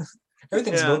normal.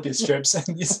 Everything's Yeah. Mobius strips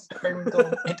and these periwinkle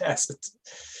antacids.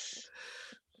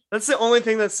 That's the only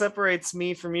thing that separates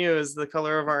me from you is the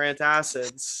color of our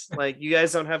antacids. Like you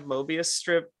guys don't have Mobius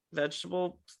strip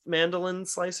vegetable mandolin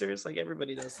slicers. Like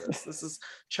everybody does this. This is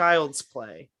child's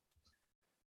play.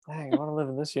 Dang, I want to live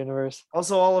in this universe.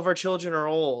 Also, all of our children are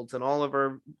old, and all of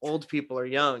our old people are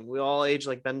young. We all age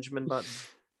like Benjamin Button.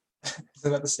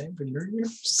 Isn't that the same for your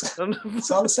universe? All It's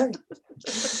all the same.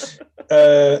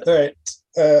 All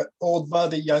right. Old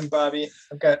Bobby, young Bobby.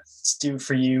 I've got stew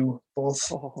for you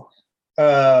both.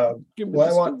 Oh, give me What I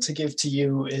this want to give to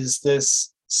you is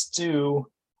this stew.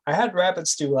 I had rabbit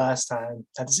stew last time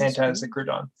at the same time as the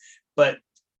crouton, but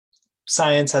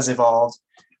science has evolved.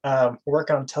 We're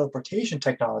working on teleportation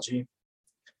technology,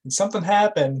 and something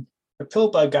happened. The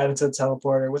pill bug got into the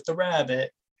teleporter with the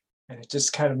rabbit, and it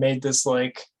just kind of made this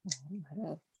like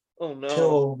man. Oh no!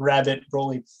 pill rabbit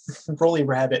roly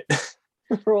rabbit.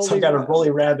 So I Rolly got a Rabbit. Rolly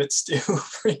Rabbit stew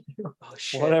for you. Oh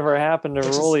shit! Whatever happened to It's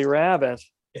just- Rolly Rabbit?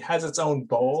 It has its own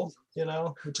bowl, you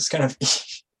know, it just kind of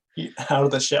eat out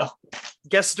of the shell.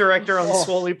 Guest director on Oh.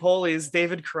 Swoley Polies,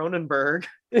 David Cronenberg.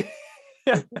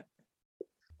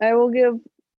 I will give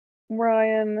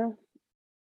Ryan.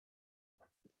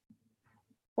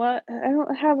 What? I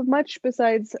don't have much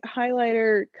besides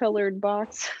highlighter colored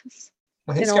boxes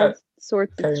Well, in he's all got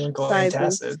sorts of periwinkle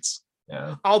sizes. antacids.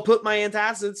 Yeah. I'll put my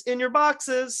antacids in your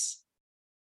boxes,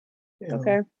 You know,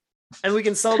 Okay. and we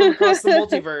can sell them across the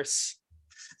multiverse.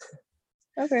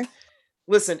 Okay.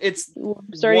 Listen, it's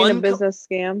Starting a One co- business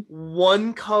scam.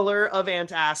 one color of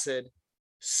antacid,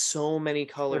 so many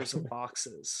colors of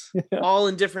boxes, Yeah. all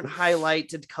in different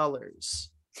highlighted colors,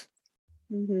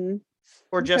 Mm-hmm.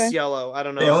 or just Okay. yellow. I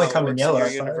don't know. They only how it come in works yellow, your I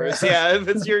thought. universe. Yeah, if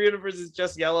it's your universe, it's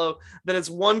just yellow. Then it's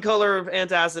one color of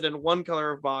antacid and one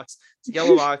color of box. It's a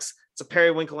yellow box. It's a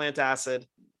periwinkle antacid.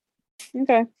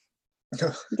 Okay.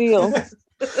 Deal.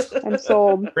 I'm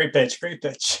sold. Great pitch, great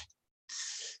pitch.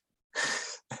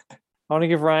 I want to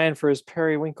give Ryan for his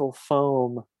periwinkle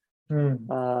foam. Hmm.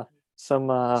 Some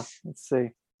let's see.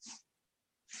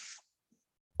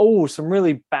 Oh, some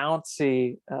really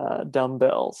bouncy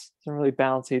dumbbells. Some really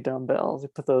bouncy dumbbells. You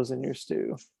put those in your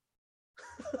stew.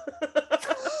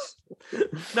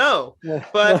 No, Yeah.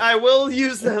 but I will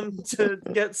use them to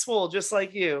get swole, just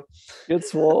like you. Good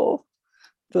swole.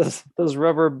 those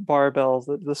rubber barbells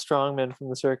that the strongmen from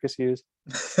the circus use.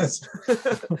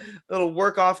 It'll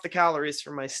work off the calories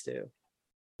from my stew.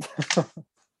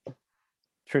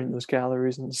 Turn those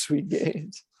calories into sweet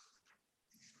gains.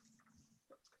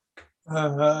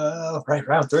 Right,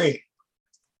 round 3.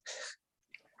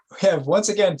 We have once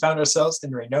again found ourselves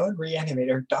in renowned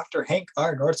reanimator Dr. Hank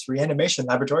R. North's reanimation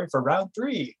laboratory for round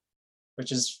 3,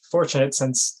 which is fortunate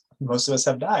since most of us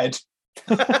have died.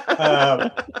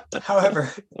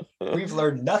 However, we've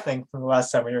learned nothing from the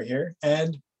last time we were here,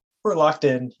 and we're locked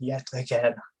in yet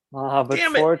again. But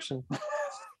Damn it. fortune.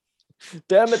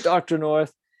 Damn it, Dr.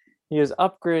 North. He has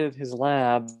upgraded his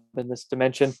lab in this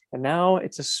dimension, and now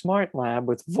it's a smart lab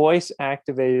with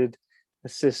voice-activated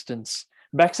assistance.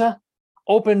 Bexa,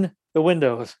 open the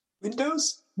windows.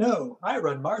 Windows? No, I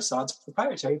run Marsod's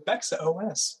proprietary Bexa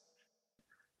OS.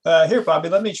 Here, Bobby,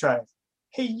 let me try.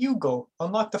 Hey, Yugo,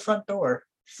 unlock the front door.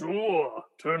 Sure,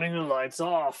 turning the lights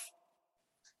off.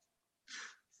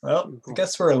 Well, I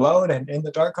guess we're alone and in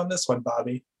the dark on this one,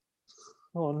 Bobby.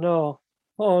 Oh no.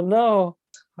 Oh no.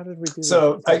 How did we do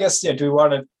So that? I guess, yeah, do we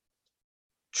want to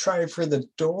try for the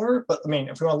door? But I mean,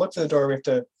 if we want to look for the door, we have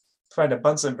to find a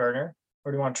Bunsen burner.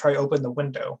 Or do we want to try open the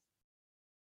window?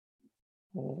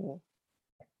 Oh.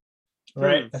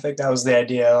 Right? I think that was the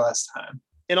idea last time.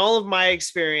 In all of my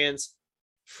experience,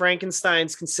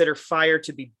 Frankensteins consider fire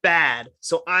to be bad,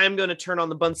 so I'm going to turn on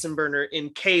the Bunsen burner in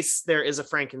case there is a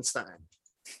Frankenstein.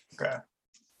 Okay.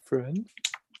 Friend?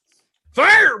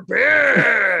 Fire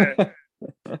bad!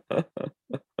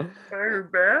 Fire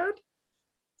bad?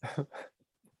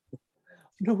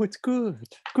 No, it's good.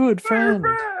 Good Fire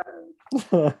friend.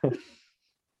 bad!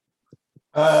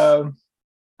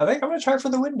 I think I'm going to try for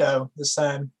the window this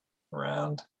time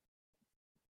around.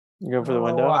 You go for I the don't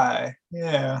know window? why?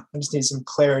 Yeah, I just need some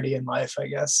clarity in life, I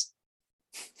guess.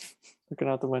 Looking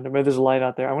out the window. Maybe there's a light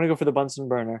out there. I'm going to go for the Bunsen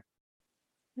burner.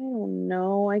 I don't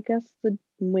know. I guess the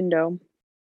window.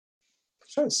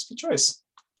 Good choice.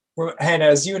 Hannah,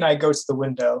 as you and I go to the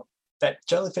window, that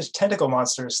jellyfish tentacle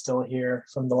monster is still here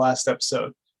from the last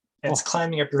episode. And it's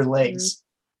climbing up your legs.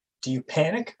 Do you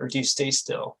panic or do you stay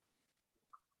still?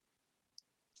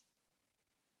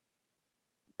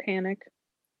 Panic.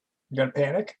 You gonna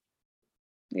panic?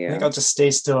 I Yeah. think I'll just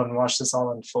stay still and watch this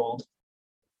all unfold.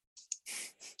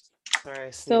 All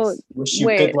right, So Wish you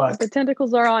wait, good luck. the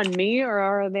tentacles are on me or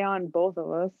are they on both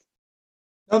of us?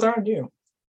 No, they're on you.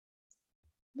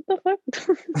 What the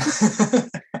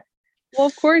fuck? Well,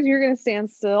 of course you're gonna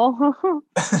stand still.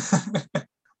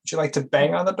 Would you like to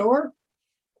bang on the door?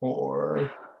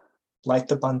 Or light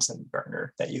the Bunsen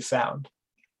burner that you found?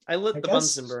 I lit I the guess.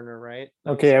 Bunsen burner, right?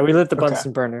 Okay, yeah, we lit the Okay.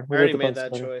 Bunsen burner. I We already lit the made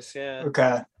Bunsen that burner. choice, yeah.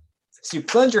 Okay. So you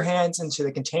plunge your hands into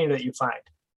the container that you find.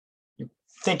 You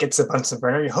think it's a Bunsen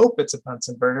burner. You hope it's a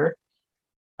Bunsen burner.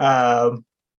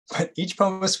 But each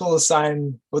pumice will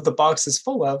assign what the box is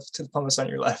full of to the pumice on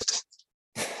your left.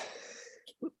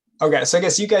 Okay, so I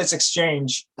guess you guys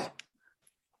exchange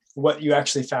what you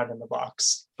actually found in the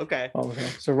box. Okay. Oh, okay.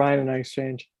 So Ryan and I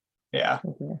exchange. Yeah.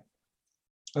 Okay.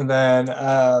 And then,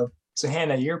 so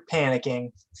Hannah, you're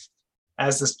panicking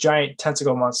as this giant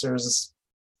tentacle monster is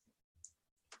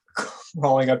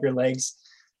rolling up your legs.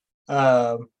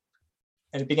 And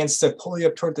it begins to pull you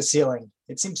up toward the ceiling.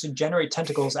 It seems to generate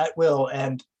tentacles at will.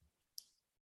 And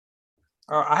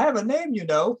I have a name, you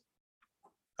know.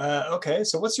 Okay,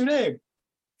 so what's your name?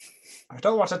 I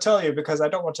don't want to tell you because I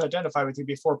don't want to identify with you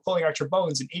before pulling out your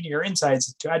bones and eating your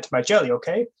insides to add to my jelly,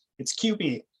 okay? It's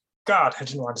QB. God, I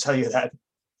didn't want to tell you that.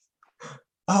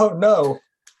 Oh, no.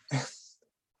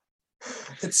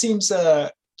 It seems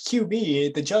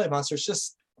QB, the jelly monster, is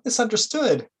just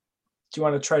misunderstood. Do you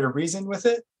want to try to reason with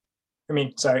it? I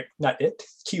mean, sorry, not it,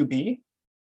 QB.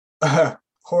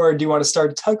 Or do you want to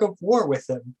start a tug of war with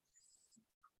him?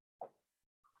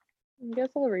 I guess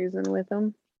I'll reason with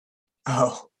them.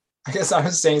 Oh, I guess I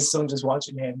was saying someone just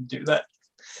watching him do that.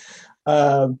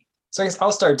 So I guess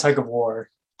I'll start a tug of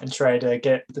war and try to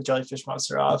get the jellyfish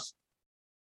monster off.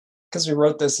 Because we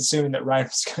wrote this assuming that Ryan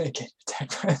was going to get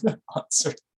attacked by the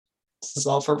monster. This is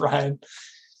all for Ryan.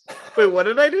 Wait, what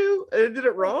did I do? I did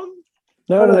it wrong?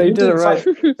 No, you did it right.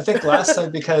 fine. I think last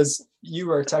time because you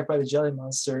were attacked by the jelly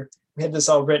monster, we had this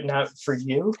all written out for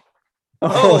you.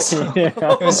 Oh, yeah.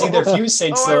 It was either if you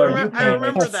stayed still or you I panicked.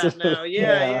 remember that now.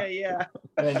 Yeah.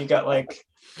 And then you got like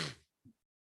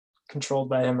controlled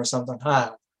by him or something.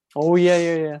 Oh,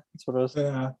 yeah. That's what it was.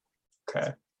 Yeah.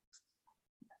 Okay.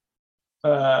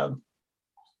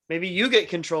 Maybe you get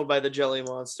controlled by the jelly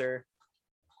monster.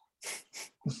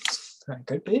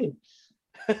 Could be.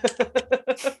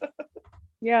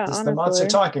 Yeah, Is the monster honestly.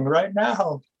 talking right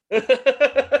now? Oh,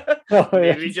 yeah.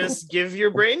 Maybe just give your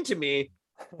brain to me.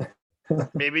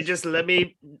 Maybe just let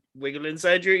me wiggle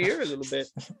inside your ear a little bit.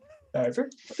 Ever?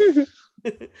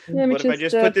 Let me What if I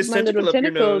just put this my tentacle little up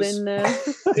your tentacle nose? in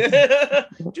there.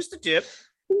 Just a tip.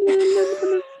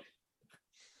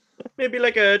 Maybe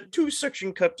like a 2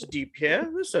 suction cups deep here.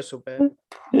 That's not so bad.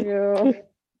 Yeah.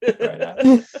 Right out.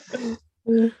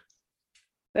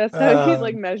 That's how he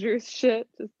like measures shit,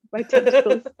 just by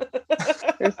tentacles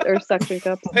or suction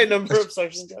cups. By number of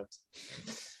suction cups.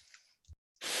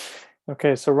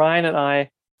 Okay, so Ryan and I,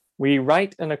 we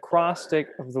write an acrostic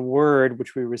of the word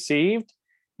which we received,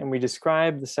 and we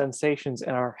describe the sensations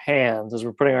in our hands as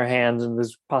we're putting our hands in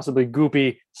this possibly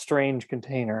goopy, strange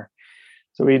container.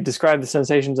 So we describe the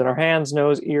sensations in our hands,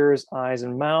 nose, ears, eyes,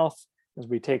 and mouth as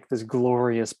we take this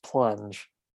glorious plunge.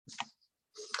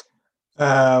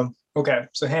 Okay,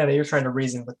 so Hannah, you're trying to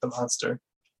reason with the monster.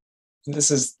 And this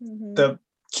is the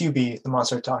QB, the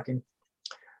monster talking.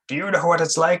 Do you know what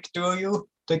it's like, do you,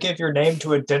 to give your name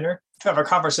to a dinner, to have a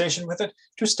conversation with it,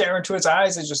 to stare into its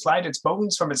eyes as you slide its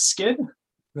bones from its skin?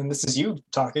 And this is you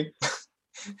talking.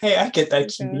 Hey, I get that,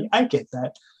 QB. I get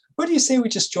that. What do you say we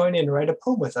just join in and write a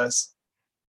poem with us?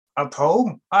 A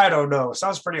poem? I don't know.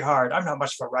 Sounds pretty hard. I'm not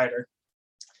much of a writer.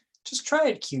 Just try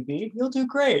it, QB. You'll do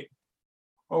great.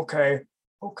 Okay,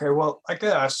 well, I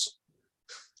guess.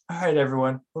 All right,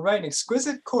 everyone. We're writing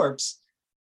Exquisite Corpse,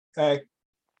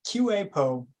 QA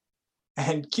poem,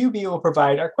 and QB will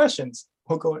provide our questions.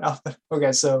 We'll go in alphabet.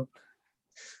 Okay, so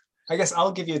I guess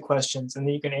I'll give you the questions, and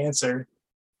then you can answer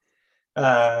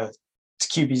to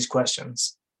QB's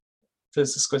questions for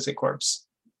this Exquisite Corpse.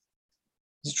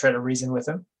 Just try to reason with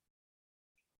him.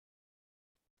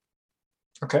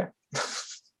 Okay.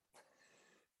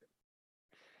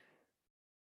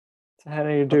 How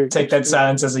do you do? Take that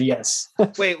silence as a yes.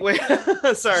 Wait.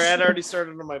 Sorry, I'd already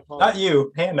started on my poem. Not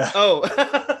you, Hannah. Oh.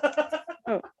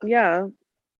 Oh, yeah.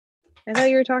 I thought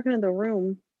you were talking to the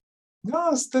room. No,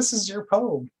 this is your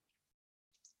poem.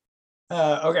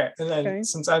 Okay, and then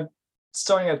since I'm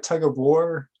starting a tug of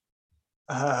war,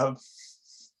 I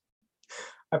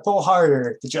pull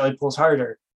harder, the jelly pulls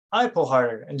harder, I pull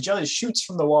harder, and the jelly shoots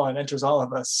from the wall and enters all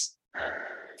of us.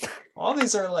 All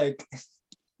these are like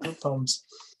poems.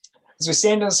 As we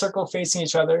stand in a circle facing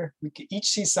each other, we can each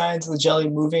see signs of the jelly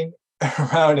moving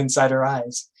around inside our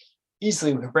eyes.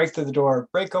 Easily, we break through the door,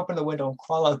 break open the window, and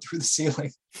crawl out through the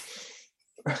ceiling.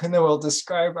 And then we'll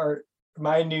describe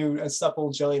my new supple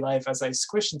jelly life as I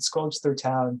squish and squelch through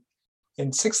town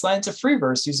in 6 lines of free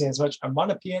verse using as much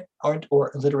onomatopoeia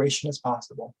or alliteration as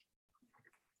possible.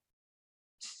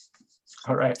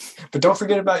 All right, but don't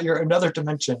forget about your another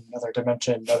dimension.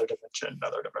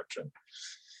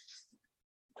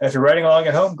 If you're writing along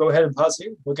at home, go ahead and pause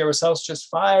here. We'll give ourselves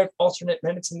just 5 alternate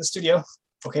minutes in the studio.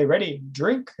 Okay, ready,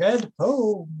 drink, and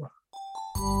poem.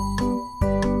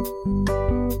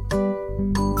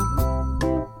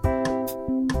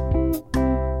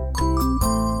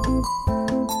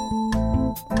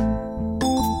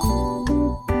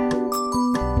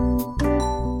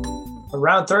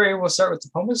 Round 3, we'll start with the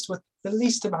poemist with the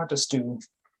least amount of stew.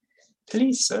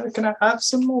 Please, can I have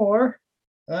some more?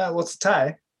 Well, it's a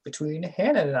tie between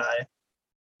Hannah and I.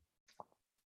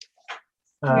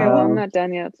 Okay, well, I'm not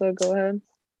done yet, so go ahead.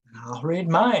 I'll read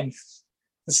mine.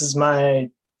 This is my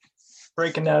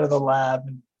breaking out of the lab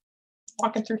and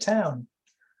walking through town.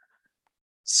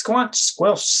 Squanch,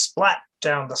 squelch, splat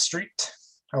down the street.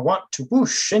 I want to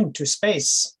whoosh into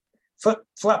space. Foot,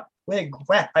 flap, wig,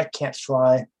 whap, I can't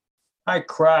fly. I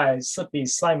cry, slippy,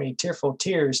 slimy, tearful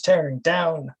tears tearing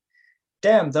down.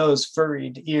 Damn those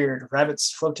furried-eared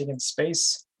rabbits floating in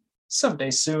space.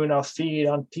 Someday soon I'll feed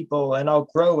on people and I'll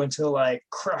grow until I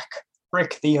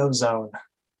break the ozone.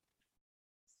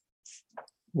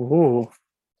 Ooh.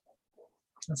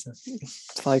 That's it.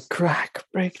 It's like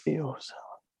break the ozone.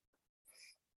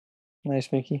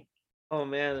 Nice, Mickey. Oh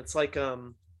man, it's like I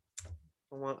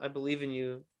believe in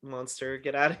you, monster.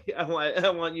 Get out of here. I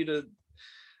want you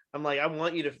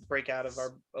to break out of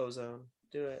our ozone.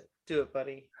 Do it,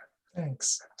 buddy.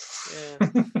 Thanks. Yeah.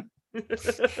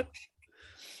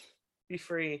 Be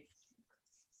free.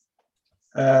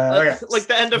 Okay. Like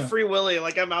the end of Free Willy.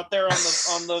 Like I'm out there on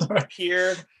the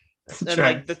pier, and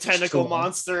like the tentacle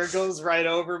monster goes right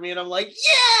over me, and I'm like,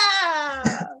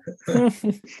 yeah.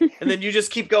 And then you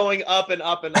just keep going up and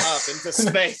up and up into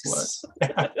space.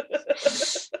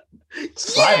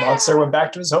 Slime monster went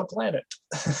back to his home planet.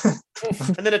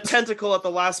 And then a tentacle at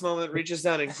the last moment reaches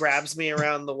down and grabs me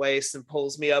around the waist and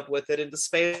pulls me up with it into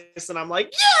space, and I'm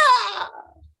like,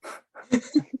 yeah.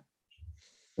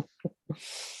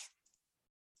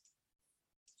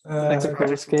 That's a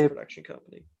cool escape. Production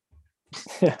company.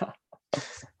 Yeah.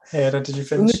 Hey, did you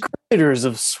finish? The creators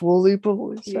of Swoley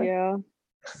Poly. Yeah.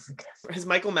 Is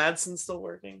Michael Madsen still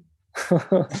working?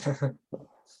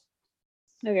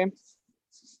 Okay.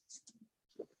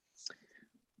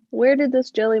 Where did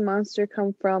this jelly monster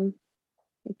come from?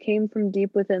 It came from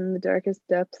deep within the darkest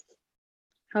depths.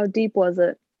 How deep was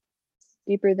it?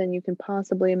 Deeper than you can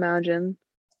possibly imagine.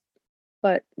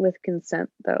 But with consent,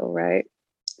 though, right?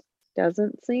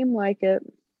 Doesn't seem like it.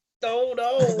 Oh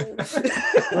no.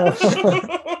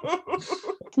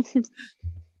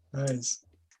 Nice.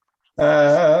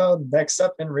 Next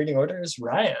up in reading order is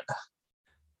Ryan.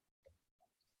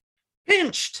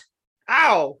 Pinched.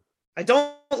 Ow. I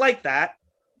don't like that.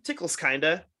 Tickles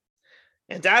kinda.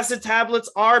 Antacid tablets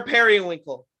are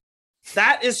periwinkle.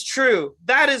 That is true.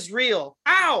 That is real.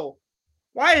 Ow.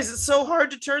 Why is it so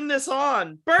hard to turn this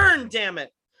on? Burn, damn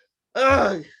it.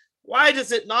 Ugh. Why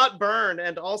does it not burn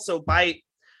and also bite?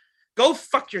 Go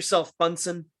fuck yourself,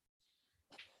 Bunsen.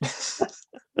 I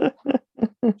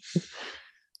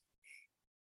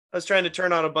was trying to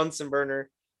turn on a Bunsen burner,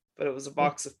 but it was a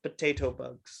box of potato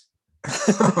bugs.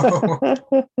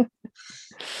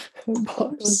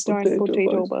 Those darn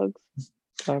potato bugs.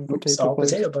 Oops, all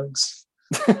potato bugs.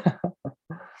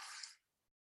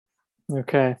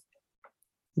 Okay.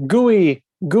 Gooey,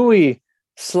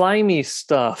 slimy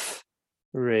stuff.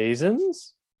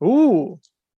 Raisins? Ooh,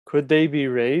 could they be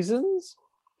raisins?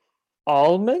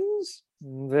 Almonds?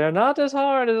 They're not as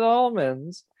hard as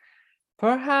almonds.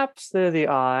 Perhaps they're the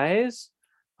eyes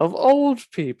of old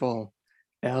people.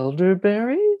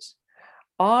 Elderberries?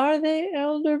 Are they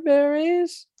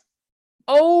elderberries?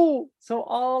 Oh, so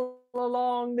all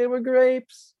along they were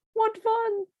grapes. What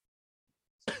fun!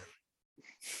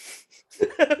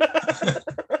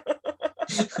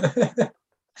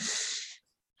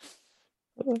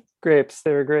 Grapes,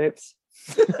 they were grapes.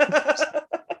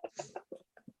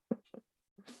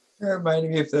 You're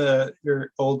reminding me of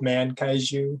your old man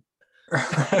kaiju.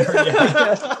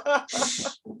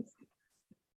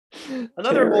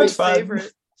 Another Very old fun.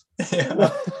 favorite.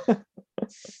 Yeah.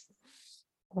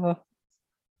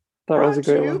 That was a Brought great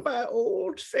to you one. by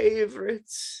old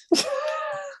favorites.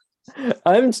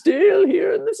 I'm still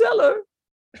here in the cellar.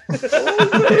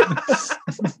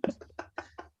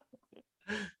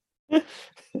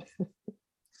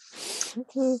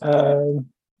 All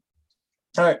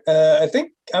right. I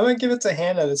think I'm gonna give it to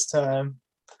Hannah this time.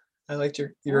 I liked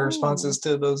your responses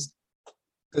to those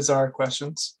bizarre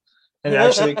questions, and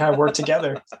actually kind of worked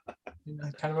together in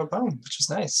kind of a poem, which is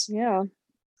nice. Yeah.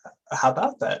 How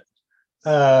about that?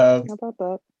 How about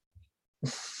that?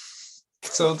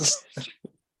 So the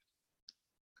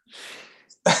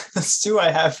stew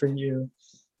I have for you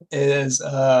is,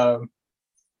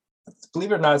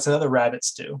 believe it or not, it's another rabbit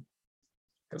stew.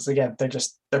 Because again,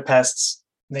 they're pests.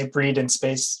 And they breed in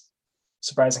space,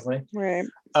 surprisingly. Right.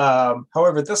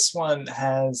 However, this one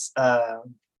has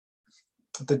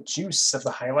the juice of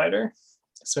the highlighter.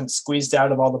 It's been squeezed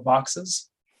out of all the boxes,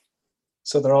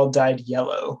 so they're all dyed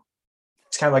yellow.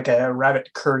 It's kind of like a rabbit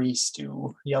curry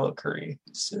stew, yellow curry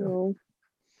stew. So,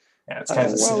 Yeah, it's kind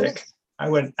of gross. acidic. I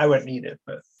wouldn't eat it,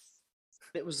 but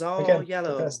It was all again,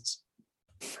 yellow. the pests.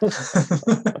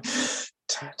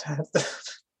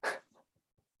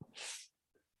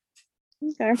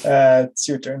 okay. It's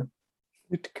your turn.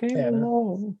 It came Hannah.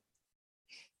 along.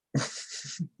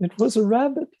 It was a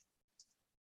rabbit.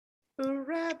 The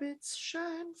rabbits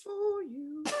shine for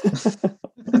you.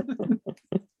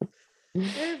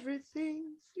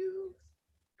 Everything you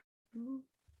do.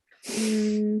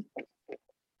 Mm.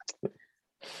 A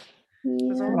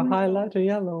Yeah. highlighter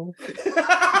yellow.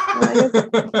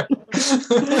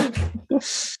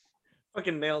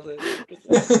 Fucking nailed it.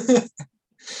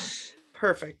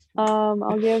 Perfect.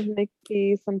 I'll give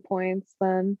Nikki some points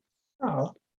then.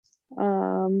 Oh,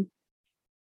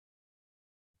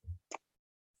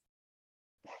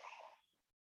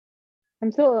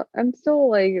 I'm still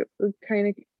like kind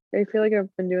of. I feel like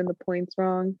I've been doing the points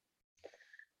wrong.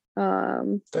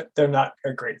 they're not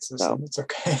a great system. So. It's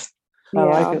okay. I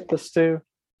like Yeah. it, the stew.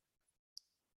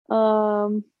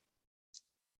 So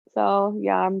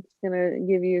yeah, I'm just gonna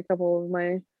give you a couple of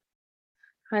my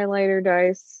highlighter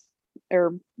dice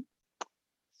or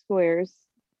squares,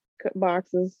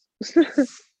 boxes,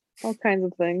 all kinds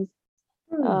of things.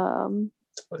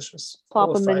 Delicious. Plop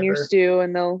Full of them in your fiber. stew,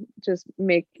 and they'll just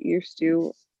make your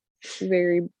stew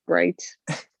very bright.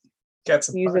 Got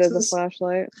some Use it as a boxes.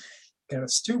 flashlight. Got a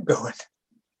stew going.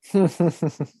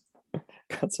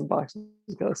 Got some boxes.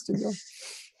 Got a stew going.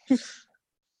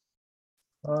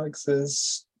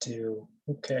 Boxes stew.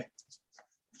 Okay.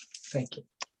 Thank you.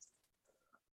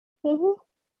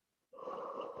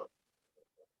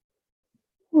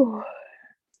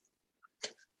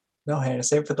 No, Hannah,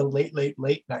 save it for the late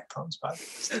night poems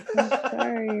podcast.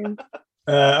 Sorry.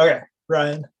 Okay,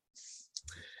 Ryan.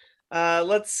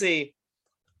 Let's see.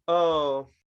 Oh,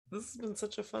 this has been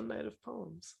such a fun night of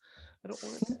poems. I don't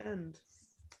want it to end.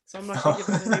 So I'm not going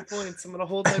to give it any points. I'm going to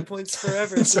hold my points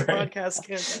forever so the podcast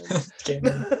can't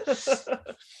end.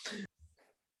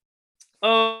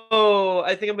 Oh,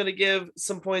 I think I'm going to give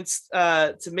some points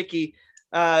to Mickey.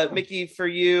 Mickey, for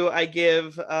you, I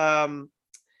give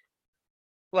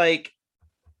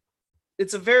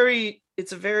it's a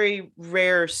very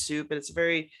rare soup, and it's a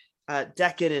very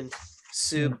decadent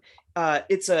soup.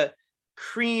 It's a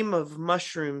cream of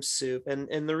mushroom soup,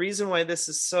 and the reason why this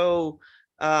is so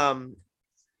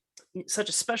such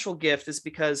a special gift is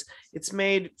because it's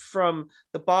made from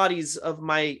the bodies of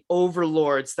my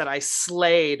overlords that I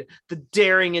slayed, the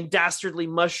daring and dastardly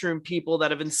mushroom people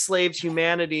that have enslaved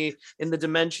humanity in the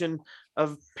dimension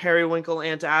of periwinkle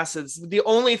antacids. The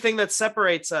only thing that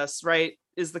separates us, right,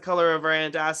 is the color of our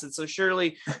antacid. So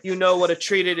surely you know what a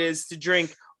treat it is to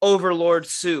drink overlord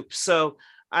soup. So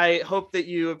I hope that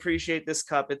you appreciate this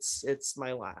cup. It's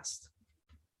my last.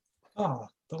 Oh,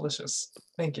 delicious.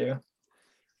 Thank you.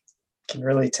 Can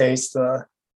really taste the...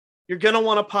 You're going to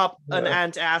want to pop an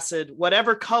antacid,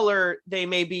 whatever color they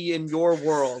may be in your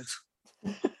world,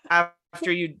 after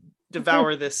you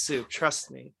devour this soup. Trust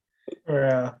me.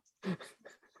 Yeah.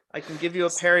 I can give you a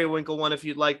periwinkle one if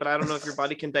you'd like, but I don't know if your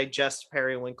body can digest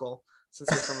periwinkle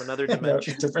since it's from another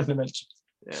dimension. Different dimension.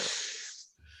 Yeah.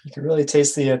 You can really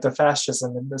taste the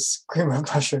fascism in this cream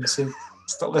of mushroom soup.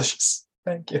 It's delicious.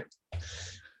 Thank you.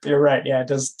 You're right. Yeah, it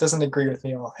doesn't agree with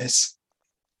me always.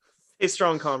 Stay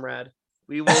strong, comrade.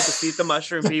 We will defeat the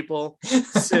mushroom people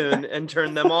soon and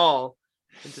turn them all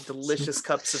into delicious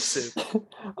cups of soup.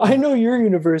 I know your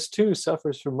universe too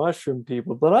suffers from mushroom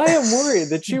people, but I am worried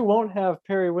that you won't have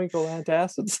periwinkle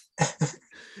antacids.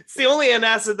 It's the only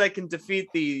antacid that can defeat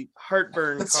the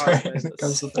heartburn. That's right. It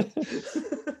comes with it.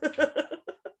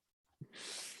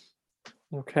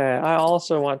 Okay, I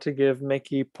also want to give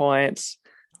Mickey points.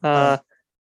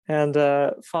 And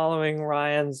following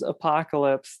Ryan's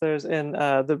apocalypse, there's in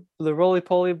the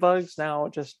roly-poly bugs now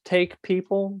just take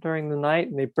people during the night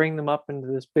and they bring them up into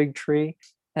this big tree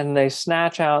and they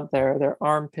snatch out their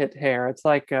armpit hair. It's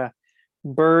like a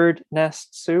bird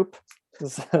nest soup.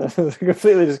 It's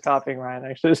completely just copying Ryan,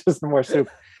 actually. It's just more soup.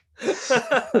 It's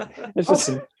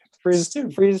just freeze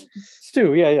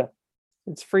stew. Yeah.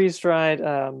 It's freeze-dried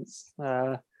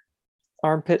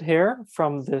armpit hair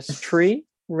from this tree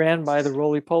ran by the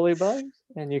roly-poly bugs,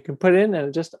 and you can put it in and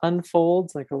it just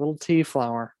unfolds like a little tea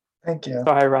flower. Thank you.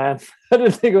 Sorry, Ryan. I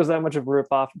didn't think it was that much of a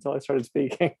rip-off until I started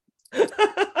speaking. I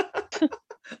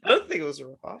don't think it was a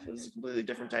rip-off. It was a completely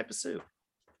different type of soup.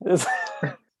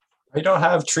 We don't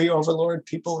have tree overlord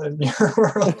people in your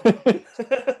world.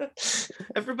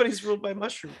 Everybody's ruled by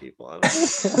mushroom people. I don't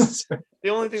know. The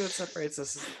only thing that separates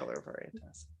us is the color of our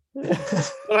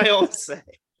antacid. What I always say.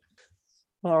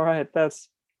 All right, that's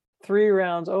 3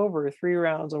 rounds over, 3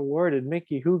 rounds awarded.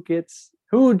 Mickey, who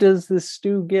does this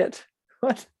stew get?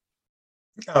 What?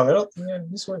 Oh,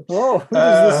 this one. Whoa, who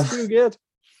does this stew get?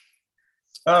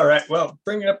 All right, well,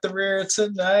 bringing up the rear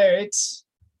tonight,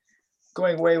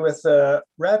 going away with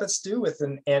rabbit stew with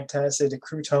an antacid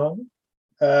crouton,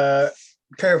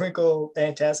 periwinkle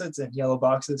antacids in yellow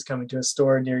boxes coming to a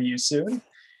store near you soon,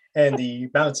 and the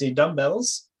bouncy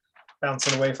dumbbells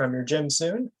bouncing away from your gym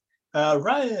soon.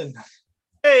 Ryan.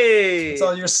 Hey, it's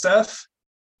all your stuff.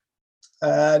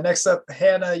 Next up,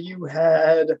 Hannah, you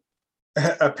had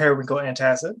a periwinkle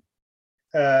antacid,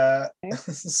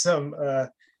 some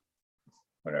what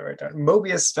did I write down?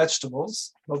 Mobius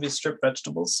strip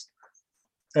vegetables,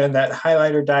 and that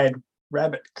highlighter dyed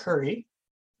rabbit curry,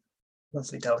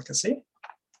 lovely delicacy.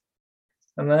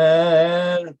 And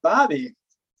then Bobby,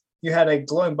 you had a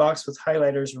glowing box with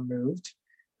highlighters removed,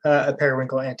 a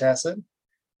periwinkle antacid,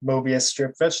 Mobius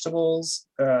strip vegetables,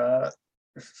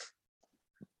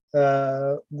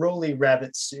 roly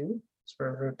rabbit stew. That's what I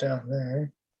wrote down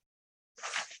there.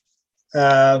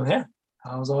 Yeah,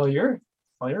 that was all your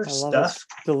stuff.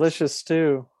 Delicious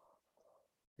stew.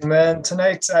 And then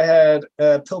tonight I had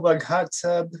a Pillbug hot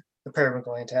tub, the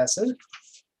periwinkle antacid,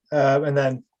 and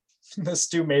then the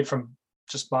stew made from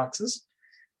just boxes,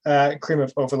 cream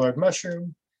of overlord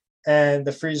mushroom, and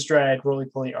the freeze-dried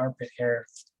roly-poly armpit hair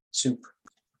soup.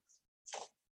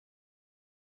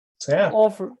 So yeah, all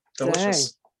for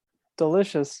delicious. Dang,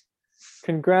 delicious.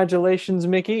 Congratulations,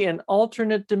 Mickey. An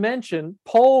alternate dimension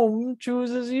poem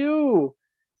chooses you.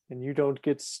 And you don't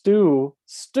get stew.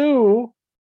 Stew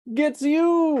gets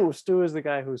you. Stew is the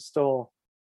guy who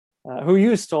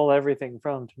you stole everything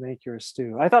from to make your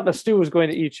stew. I thought the stew was going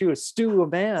to eat you. A stew, a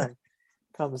man.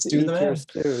 comes to Stu eat the your man.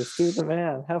 stew. Stu the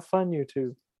man. Have fun, you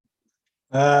two.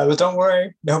 But don't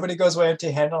worry, nobody goes away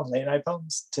empty-handed on late night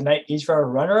poems. Tonight, each of our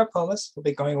runner-up poemists will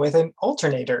be going with an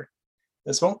alternator.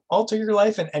 This won't alter your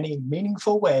life in any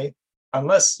meaningful way,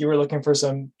 unless you were looking for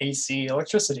some AC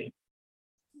electricity.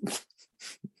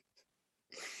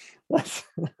 That's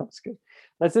good.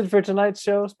 That's it for tonight's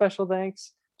show. Special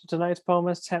thanks to tonight's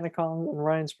poemists, Hannah Collins and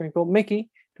Ryan Sprinkle. Mickey,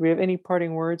 do we have any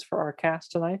parting words for our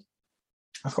cast tonight?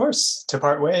 Of course, to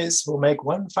part ways, we'll make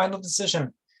one final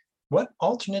decision. What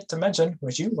alternate dimension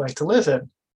would you like to live in?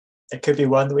 It could be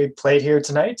one that we played here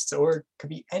tonight, or it could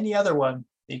be any other one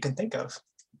that you can think of.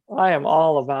 I am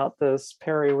all about this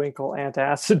periwinkle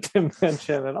antacid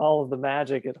dimension and all of the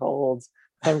magic it holds.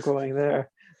 I'm going there.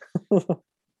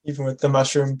 Even with the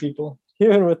mushroom people.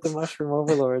 Even with the mushroom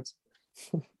overlords.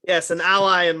 Yes, an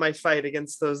ally in my fight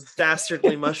against those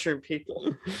dastardly mushroom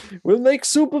people. We'll make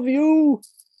soup of you.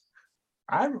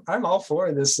 I'm all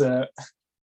for this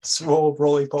swole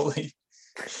roly-poly.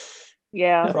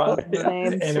 Yeah. product.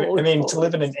 Same. I mean, to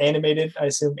live in an animated, I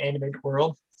assume, animated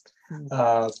world.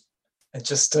 And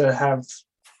just to have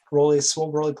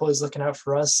swole roly-polies looking out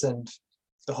for us and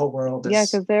the whole world is Yeah,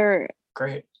 because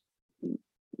great.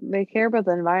 they care about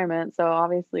the environment, so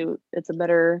obviously it's a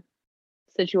better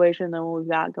situation than what we've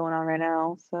got going on right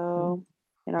now. So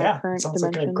in our Yeah, it current sounds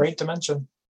dimension. like a great dimension.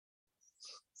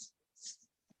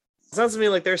 It sounds to me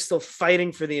like they're still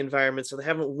fighting for the environment, so they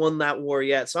haven't won that war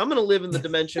yet. So I'm going to live in the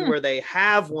dimension where they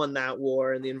have won that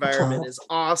war and the environment is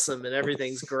awesome and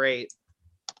everything's great.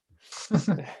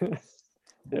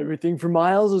 Everything for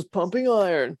miles is pumping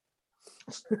iron.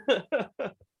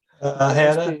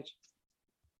 Hannah,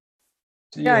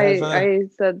 do you Yeah, have, I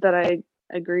said that I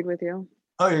agreed with you.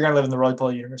 oh, you're gonna live in the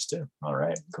roly-poly universe too. All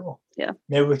right, cool. Yeah.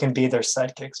 Maybe we can be their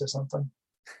sidekicks or something.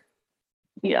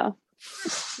 Yeah.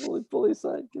 Fully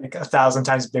sidekick. Like 1,000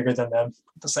 times bigger than them,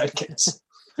 the sidekicks.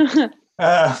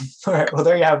 All right, well,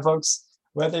 there you have it, folks.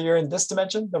 Whether you're in this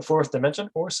dimension, the fourth dimension,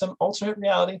 or some alternate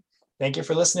reality, thank you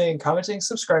for listening and commenting,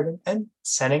 subscribing, and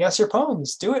sending us your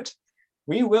poems. Do it.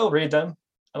 We will read them,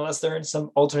 unless they're in some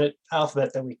alternate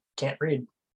alphabet that we can't read.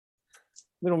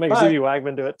 We don't make Bye. Ziggy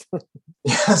Wagman do it.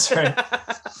 Yeah, that's right.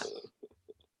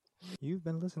 You've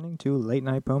been listening to Late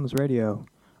Night Poems Radio.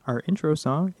 Our intro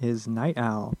song is Night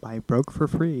Owl by Broke for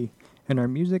Free, and our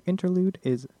music interlude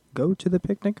is Go to the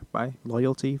Picnic by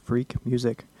Loyalty Freak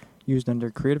Music, used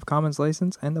under Creative Commons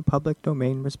license and the public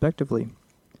domain respectively.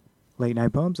 Late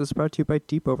Night Poems is brought to you by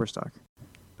Deep Overstock.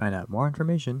 Find out more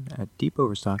information at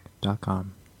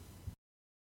deepoverstock.com.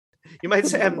 You might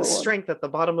say I'm the strength at the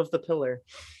bottom of the pillar.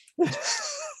 One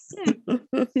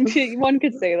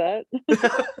could say that.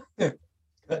 Good.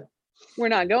 We're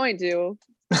not going to,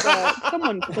 but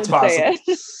someone could It's say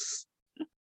it.